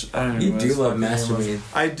 You do love Mastermaid.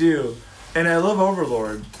 I do. And I love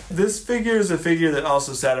Overlord. This figure is a figure that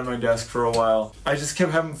also sat on my desk for a while. I just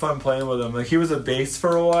kept having fun playing with him. Like he was a base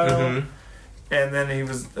for a while. And then he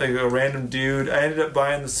was like a random dude. I ended up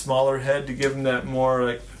buying the smaller head to give him that more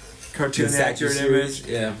like cartoon accurate image.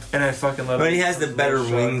 Yeah. And I fucking love it. But he has the better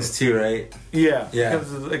wings too, right? Yeah. Yeah.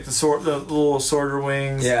 Like the little sorter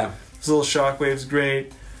wings. Yeah. His little shockwave's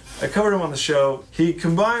great. I covered him on the show. He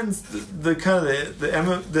combines the kind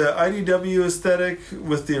of the IDW aesthetic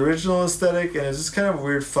with the original aesthetic, and it's just kind of a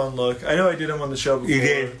weird, fun look. I know I did him on the show before. You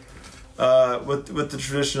did. With the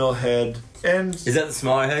traditional head. And is that the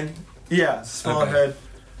smaller head? Yeah, smaller head.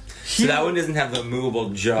 So that one doesn't have the movable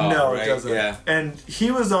jaw. No, right? It doesn't. Yeah. And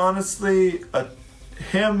he was honestly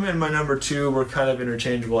him and my number 2 were kind of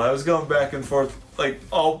interchangeable. I was going back and forth like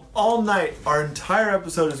all night. Our entire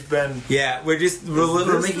episode has been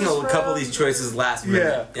we're making a couple of these choices last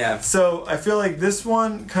minute. Yeah. So I feel like this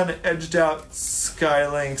one kind of edged out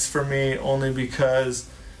Skylinks for me only because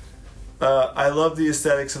I love the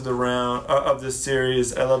aesthetics of of this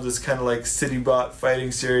series. I love this kind of like Citybot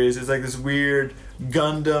fighting series. It's like this weird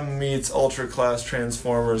Gundam meets Ultra Class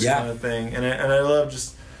Transformers kind of thing, and I love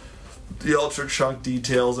just the ultra chunk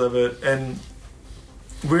details of it. And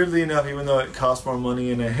weirdly enough, even though it costs more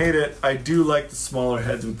money and I hate it, I do like the smaller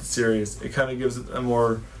heads with the series. It kind of gives it a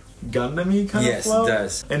more Gundam-y kind of flow.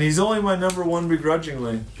 Yes, it does. And he's only my number one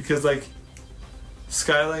begrudgingly, because like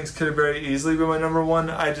Skylinks could have very easily been my number one.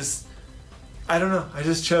 I don't know. I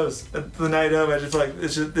just chose the night of. I just feel like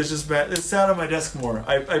it's sat on my desk more.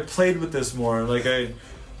 I played with this more. Like I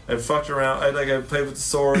fucked around. I played with the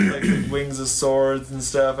sword, like the wings of swords and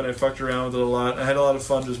stuff, and I fucked around with it a lot. I had a lot of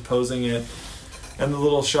fun just posing it, and the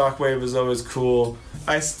little shockwave is always cool.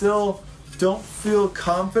 I still don't feel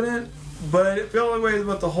confident, but I feel the way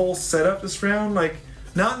about the whole setup this round. Like,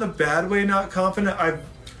 not in a bad way, not confident. I've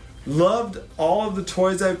loved all of the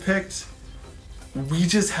toys I picked. We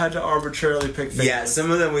just had to arbitrarily pick things. Yeah,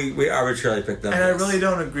 some of them we arbitrarily picked them. And I really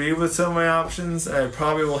don't agree with some of my options. And I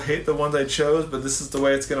probably will hate the ones I chose, but this is the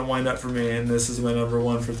way it's going to wind up for me. And this is my number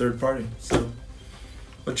one for third party. So,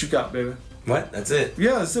 what you got, baby? What? That's it?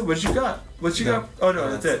 Yeah, that's it. What you got? What you got? Oh,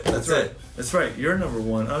 no, that's it. That's right. it. That's right. You're number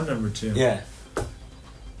one. I'm number two. Yeah.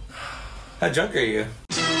 How drunk are you?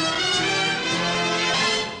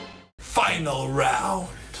 Final round.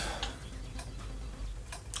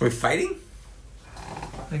 Are we fighting?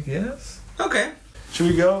 I guess. Okay. Should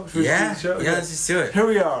we go? Should we Yeah. see the show? Yeah, let's just do it. Here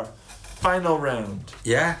we are. Final round.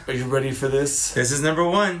 Yeah. Are you ready for this? This is number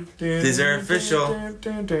one. These are official. We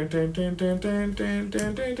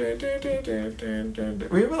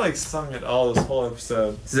haven't like sung it all this whole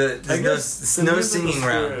episode. There's no singing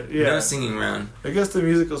round. Yeah. No singing round. I guess the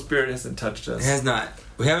musical spirit hasn't touched us. It has not.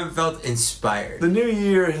 We haven't felt inspired. The new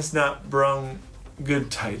year has not brung good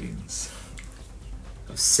tidings.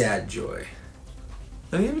 Of sad joy.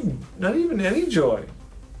 Not even any joy.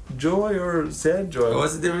 Joy or sad joy.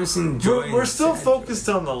 What's the difference in joy and We're still sad focused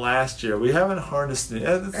joy? on the last year. We haven't harnessed it.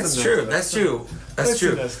 That's true. That's true. That's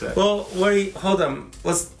true. Well, wait, hold on.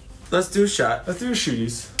 Let's do a shot. Let's do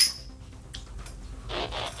shooties.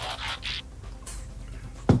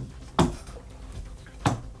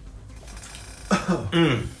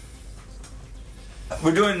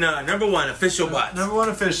 We're doing number one official bot. Number one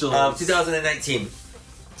official of 2019.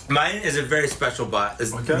 Mine is a very special bot.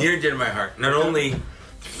 It's near and dear to my heart. Not only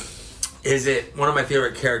is it one of my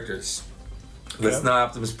favorite characters, but it's not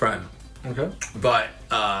Optimus Prime. Okay. But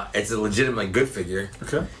it's a legitimately good figure.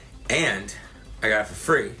 Okay. And I got it for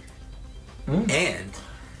free. And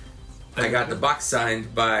I got the box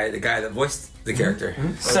signed by the guy that voiced the character.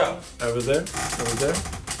 So I was there.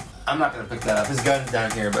 I'm not gonna pick that up. His gun's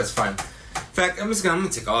down here, but it's fine. In fact, I'm gonna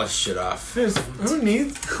take all this shit off. Who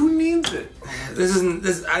needs it?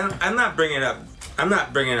 I'm not bringing up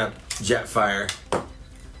Jetfire.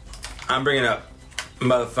 I'm bringing up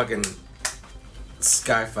motherfucking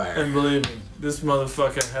Skyfire. And believe me, this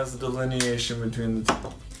motherfucker has a delineation between the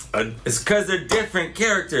two. It's because they're different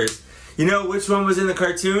characters. You know which one was in the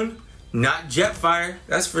cartoon? Not Jetfire,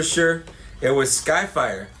 that's for sure. It was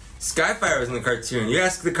Skyfire. Skyfire was in the cartoon. You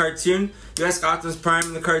ask the cartoon, you ask Optimus Prime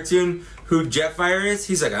in the cartoon who Jetfire is,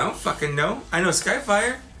 he's like, I don't fucking know. I know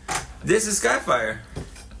Skyfire. This is Skyfire.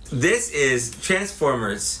 This is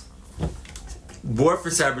Transformers War for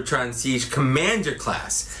Cybertron Siege Commander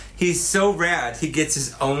class. He's so rad, he gets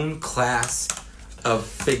his own class of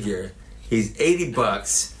figure. He's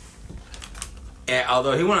 $80. And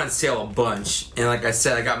although he went on sale a bunch, and like I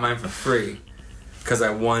said, I got mine for free because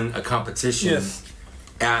I won a competition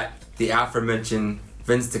at the aforementioned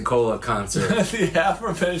Vince DiCola concert. The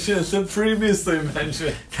aforementioned, the previously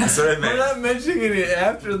mentioned. That's what I meant. We're not mentioning it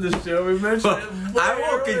after the show. We mentioned it. I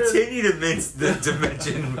will continue to mention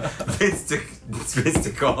Vince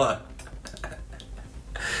DiCola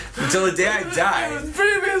until the day I die. It was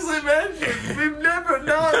previously mentioned. We've never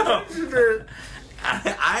not mentioned it.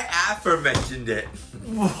 I aforementioned it.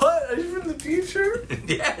 What? Are you from the future?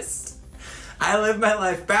 Yes. I live my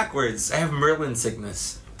life backwards. I have Merlin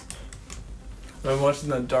sickness. I'm watching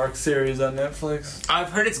that Dark series on Netflix. I've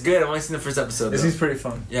heard it's good. I've only seen the first episode. It seems pretty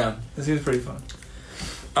fun. Yeah. It seems pretty fun.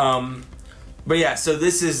 But yeah, so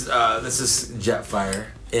this is Jetfire,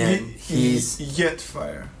 and he's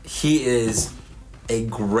Jetfire. He is a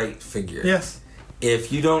great figure. Yes.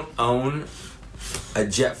 If you don't own a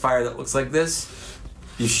Jetfire that looks like this,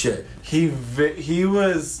 you should. He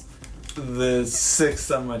was the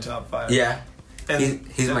 6th on my top 5. Yeah. And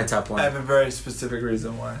he's my top one. I have a very specific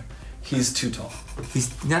reason why. He's too tall.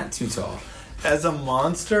 He's not too tall. As a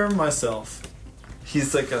monster myself,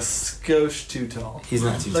 he's like a skosh too tall. He's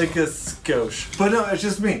not too like tall. a skosh. But no, it's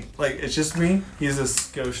just me. It's just me. He's a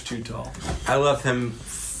skosh too tall. I love him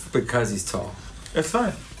because he's tall. It's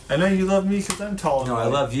fine. I know you love me because I'm tall and No, white. I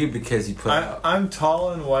love you because you put out. I'm tall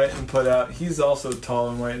and white and put out. He's also tall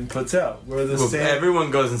and white and puts out. We're the same.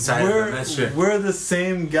 Everyone goes inside of him. That's true. We're the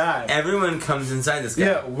same guy. Everyone comes inside this guy.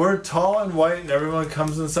 Yeah, we're tall and white and everyone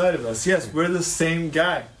comes inside of us. Yes, we're the same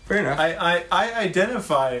guy. Fair enough. I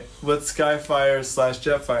identify with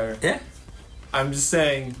Skyfire/Jetfire. Yeah. I'm just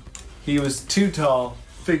saying he was too tall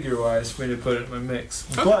figure-wise for me to put it in my mix.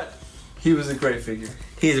 Okay. But he was a great figure.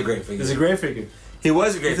 He's a great figure. He's a great figure. He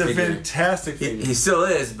was a great He's figure. a fantastic figure. He still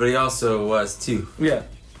is, but he also was too. Yeah.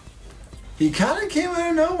 He kind of came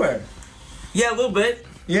out of nowhere. Yeah, a little bit.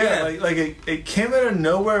 Yeah, like it came out of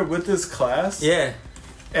nowhere with this class. Yeah.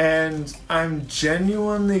 And I'm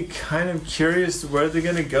genuinely kind of curious where they're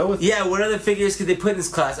going to go with it. Yeah, what other figures could they put in this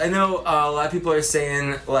class? I know a lot of people are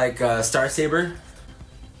saying, like, Star Saber.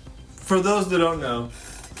 For those that don't know,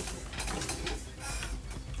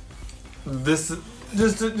 this is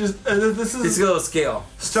It's a little scale.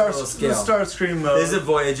 Starscream mode. This is a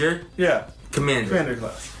Voyager. Yeah. Commander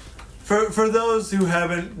class. For those who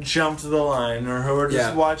haven't jumped the line or who are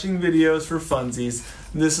just watching videos for funsies,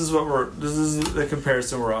 this is the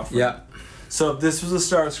comparison we're offering. Yeah. So if this was a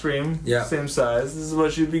Starscream, same size, this is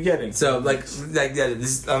what you'd be getting. So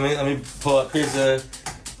this. Let me pull up. Here's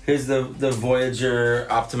the Voyager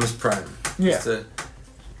Optimus Prime. Yeah.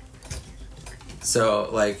 So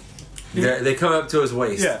like. They come up to his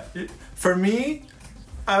waist. Yeah. For me,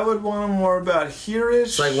 I would want him more about here-ish.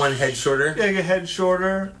 It's like one head shorter. Like a head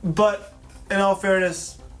shorter. But, in all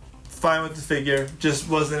fairness, fine with the figure. Just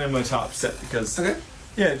wasn't in my top set because... Okay.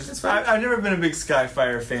 Yeah, I've never been a big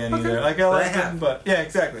Skyfire fan either. Like, I like him, but... Yeah,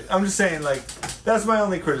 exactly. I'm just saying, like, that's my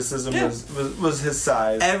only criticism was his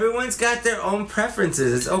size. Everyone's got their own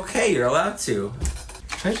preferences. It's okay. You're allowed to.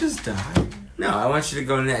 Should I just die? No, I want you to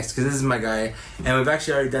go next because this is my guy, and we've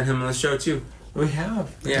actually already done him on the show too. We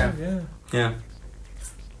have. Yeah.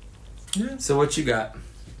 So what you got?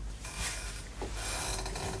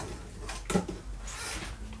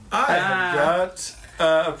 I have got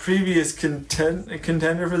a previous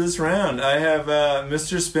contender for this round. I have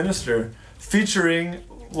Mr. Spinister, featuring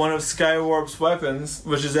one of Skywarp's weapons,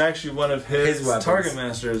 which is actually one of his Target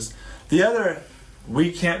Masters. The other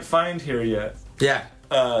we can't find here yet. Yeah.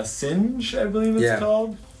 Singe, I believe it's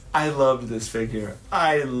called. I loved this figure.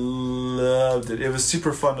 I loved it. It was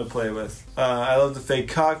super fun to play with. I love the fake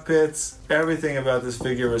cockpits. Everything about this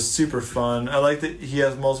figure was super fun. I like that he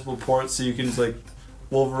has multiple ports, so you can just like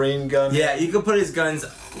Wolverine gun. Yeah, you can put his guns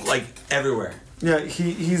like everywhere. Yeah,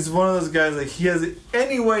 he's one of those guys, like he has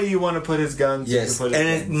any way you want to put his guns. Yes, you can put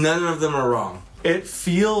his guns. None of them are wrong. It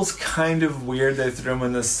feels kind of weird they threw him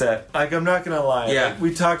in this set. Like, I'm not gonna lie. Yeah. Like,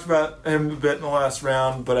 we talked about him a bit in the last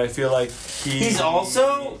round, but I feel like he's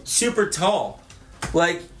also super tall.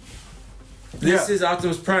 Like, this is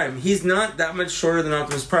Optimus Prime. He's not that much shorter than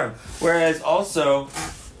Optimus Prime. Whereas also,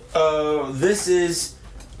 this is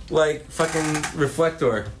like fucking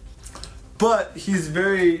Reflector. But he's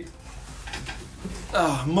very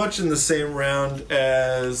much in the same round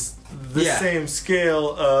as the same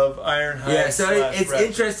scale of Ironhide. Yeah, so it's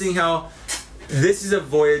interesting how this is a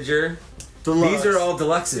Voyager. Deluxe. These are all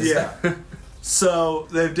deluxes. Yeah. So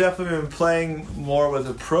they've definitely been playing more with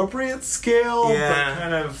appropriate scale, but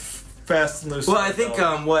kind of fast and loose. Well, I think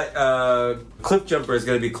Cliff Jumper is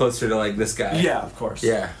going to be closer to like this guy. Yeah, of course.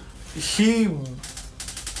 Yeah. He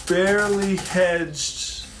barely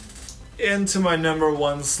hedged into my number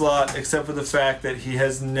one slot, except for the fact that he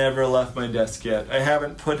has never left my desk yet. I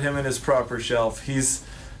haven't put him in his proper shelf. He's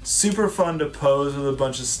super fun to pose with a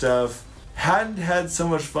bunch of stuff. Hadn't had so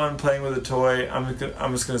much fun playing with a toy. I'm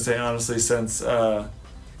just gonna say honestly since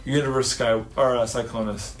Universe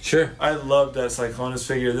Cyclonus. Sure. I loved that Cyclonus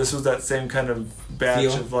figure. This was that same kind of batch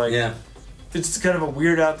of like. Yeah. It's kind of a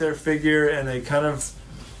weird out there figure, and they kind of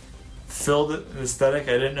filled it aesthetic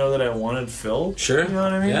I didn't know that I wanted filled. Sure. You know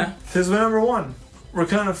what I mean? Yeah. This is my number one. We're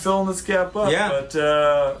kind of filling this gap up. Yeah.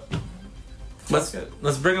 But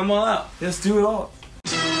let's bring them all out. Let's do it all.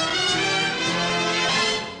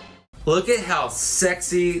 Look at how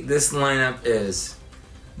sexy this lineup is.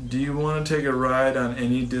 Do you want to take a ride on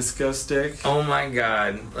any disco stick? Oh my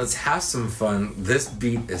god. Let's have some fun. This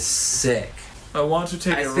beat is sick. I want to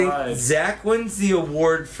take a ride. I think Zach wins the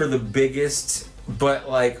award for the biggest, but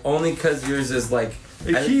like only because yours is like...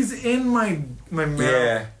 He's in my mouth.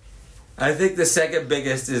 Yeah. I think the second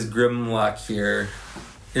biggest is Grimlock here.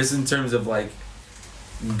 Just in terms of like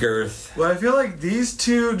girth. Well, I feel like these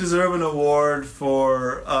two deserve an award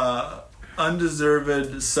for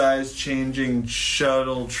undeserved size-changing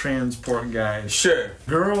shuttle transport guys. Sure.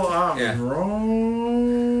 Girl, I'm drunk.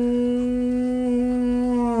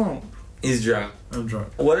 He's drunk. I'm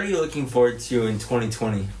drunk. What are you looking forward to in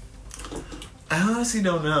 2020? I honestly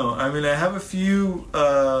don't know. I mean, I have a few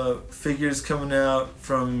figures coming out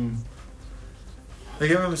from... Like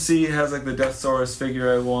MMC has like the Deathsaurus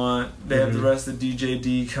figure I want. They have the rest of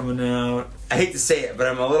DJD coming out. I hate to say it, but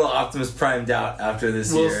I'm a little Optimus Primed out after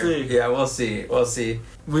this year. We'll see. Yeah, we'll see. We'll see.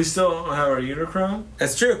 We still don't have our Unicron.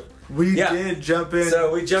 That's true. We did jump in.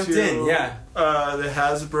 So we jumped in, yeah. The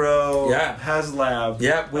Hasbro HasLab.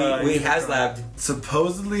 Yeah, we HasLabbed.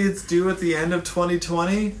 Supposedly it's due at the end of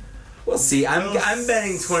 2020. We'll see. I'm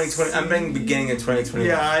betting 2020. I'm betting beginning of 2021.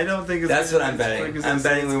 Yeah, I don't think it's. That's what I'm betting. I'm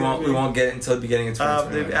betting we won't get it until the beginning of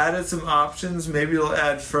 2021. They've added some options. Maybe they'll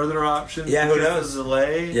add further options. Yeah, who knows? Of the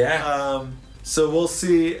delay. Yeah. So we'll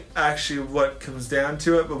see actually what comes down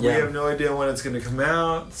to it, but we have no idea when it's going to come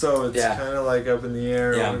out. So it's kind of like up in the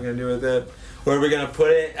air. What we're going to do with it? Where are we going to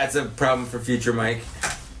put it? That's a problem for future Mike.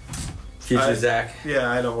 Future Zach. Yeah,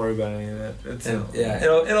 I don't worry about any of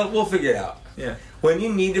that. We'll figure it out. Yeah. When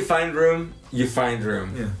you need to find room, you find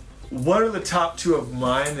room. Yeah. What are the top two of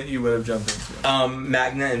mine that you would have jumped into?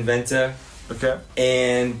 Magna Inventa. Okay.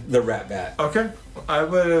 And the Rat Bat. Okay. I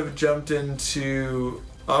would have jumped into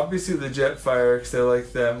obviously the Jetfire because I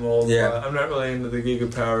like that mold. Yeah. I'm not really into the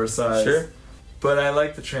Gigapower size. Sure. But I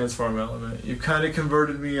like the Transform element. You kind of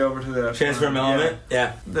converted me over to that. Transform element?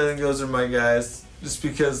 Yeah. I think those are my guys. Just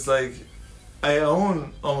because, like, I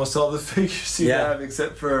own almost all the figures you have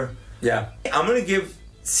except for... Yeah. I'm going to give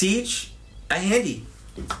Siege a handy.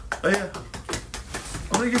 Oh, yeah.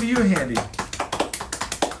 I'm going to give you a handy.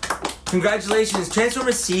 Congratulations,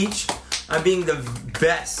 Transformers Siege, on being the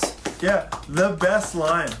best. Yeah, the best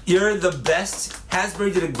line. You're the best.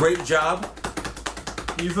 Hasbro did a great job.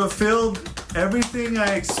 You fulfilled everything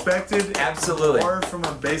I expected. Absolutely. More from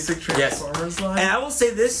a basic Transformers line. And I will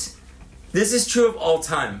say this. This is true of all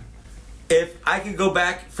time. If I could go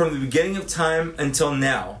back from the beginning of time until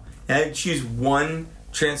now, and I'd choose one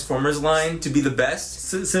Transformers line to be the best.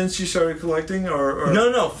 Since you started collecting, or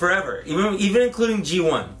No, forever. Even including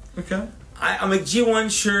G1. Okay. I'm like, G1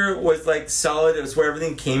 sure was like solid. It was where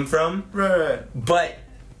everything came from. Right. But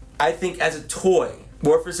I think as a toy,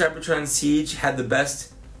 War for Cybertron Siege had the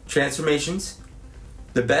best transformations,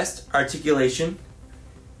 the best articulation,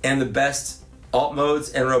 and the best alt modes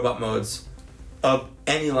and robot modes of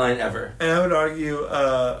any line ever. And I would argue,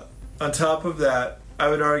 on top of that, I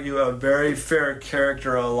would argue a very fair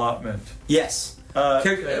character allotment. Yes.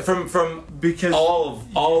 From because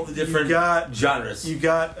all the different genres. You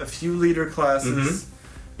got a few leader classes.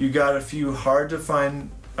 You got a few hard to find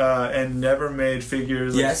and never made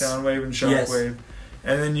figures like Soundwave and Shockwave.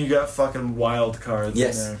 And then you got fucking wild cards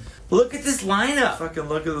in there. Look at this lineup. Fucking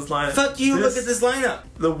look at this lineup. Fuck you, look at this lineup.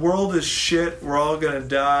 The world is shit. We're all gonna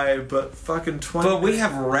die. But fucking But we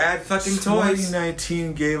have rad fucking toys.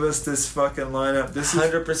 2019 gave us this fucking lineup. This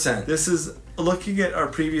 100%. This is looking at our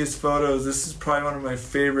previous photos. This is probably one of my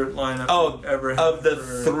favorite lineups I've ever had. Of the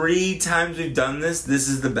 3 times we've done this, this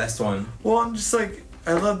is the best one. Well, I'm just like,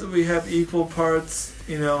 I love that we have equal parts.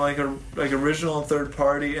 You know, like original and third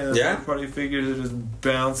party, and the third party figures are just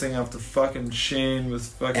bouncing off the fucking chain with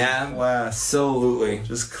fucking class. Absolutely,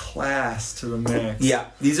 just class to the max. Yeah,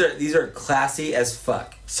 these are classy as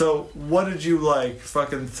fuck. So, what did you like?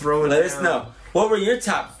 Fucking throw it. Let us know. What were your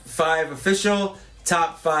top 5 official,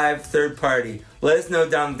 top 5 third party? Let us know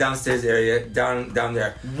downstairs area, down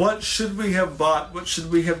there. What should we have bought? What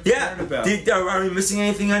should we have cared about? Are we missing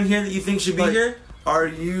anything on here that you think should be here? Are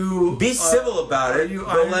you... Be civil about it,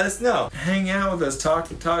 but let us know. Hang out with us. Talk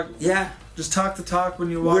the talk. Yeah. Just talk the talk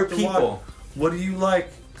when you walk the walk. We're people. What do you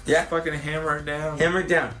like? Yeah. Just fucking hammer it down. Hammer it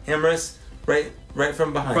down. Hammer us right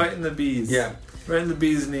from behind. Right in the bees. Yeah. Right in the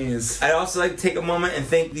bees' knees. I'd also like to take a moment and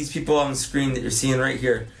thank these people on the screen that you're seeing right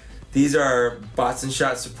here. These are Bots and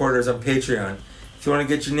Shots supporters on Patreon. If you want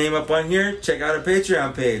to get your name up on here, check out our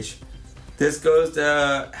Patreon page. This goes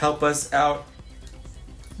to help us out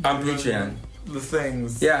on Patreon. The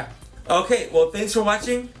things. Yeah. Okay, well, thanks for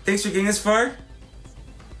watching. Thanks for getting this far.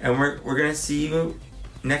 And we're going to see you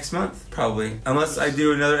next month, probably. Unless I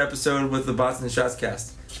do another episode with the Bots and Shots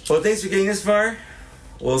cast. Well, thanks for getting this far.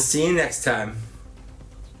 We'll see you next time.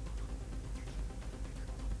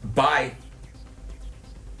 Bye.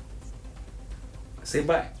 Say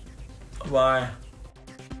bye. Bye.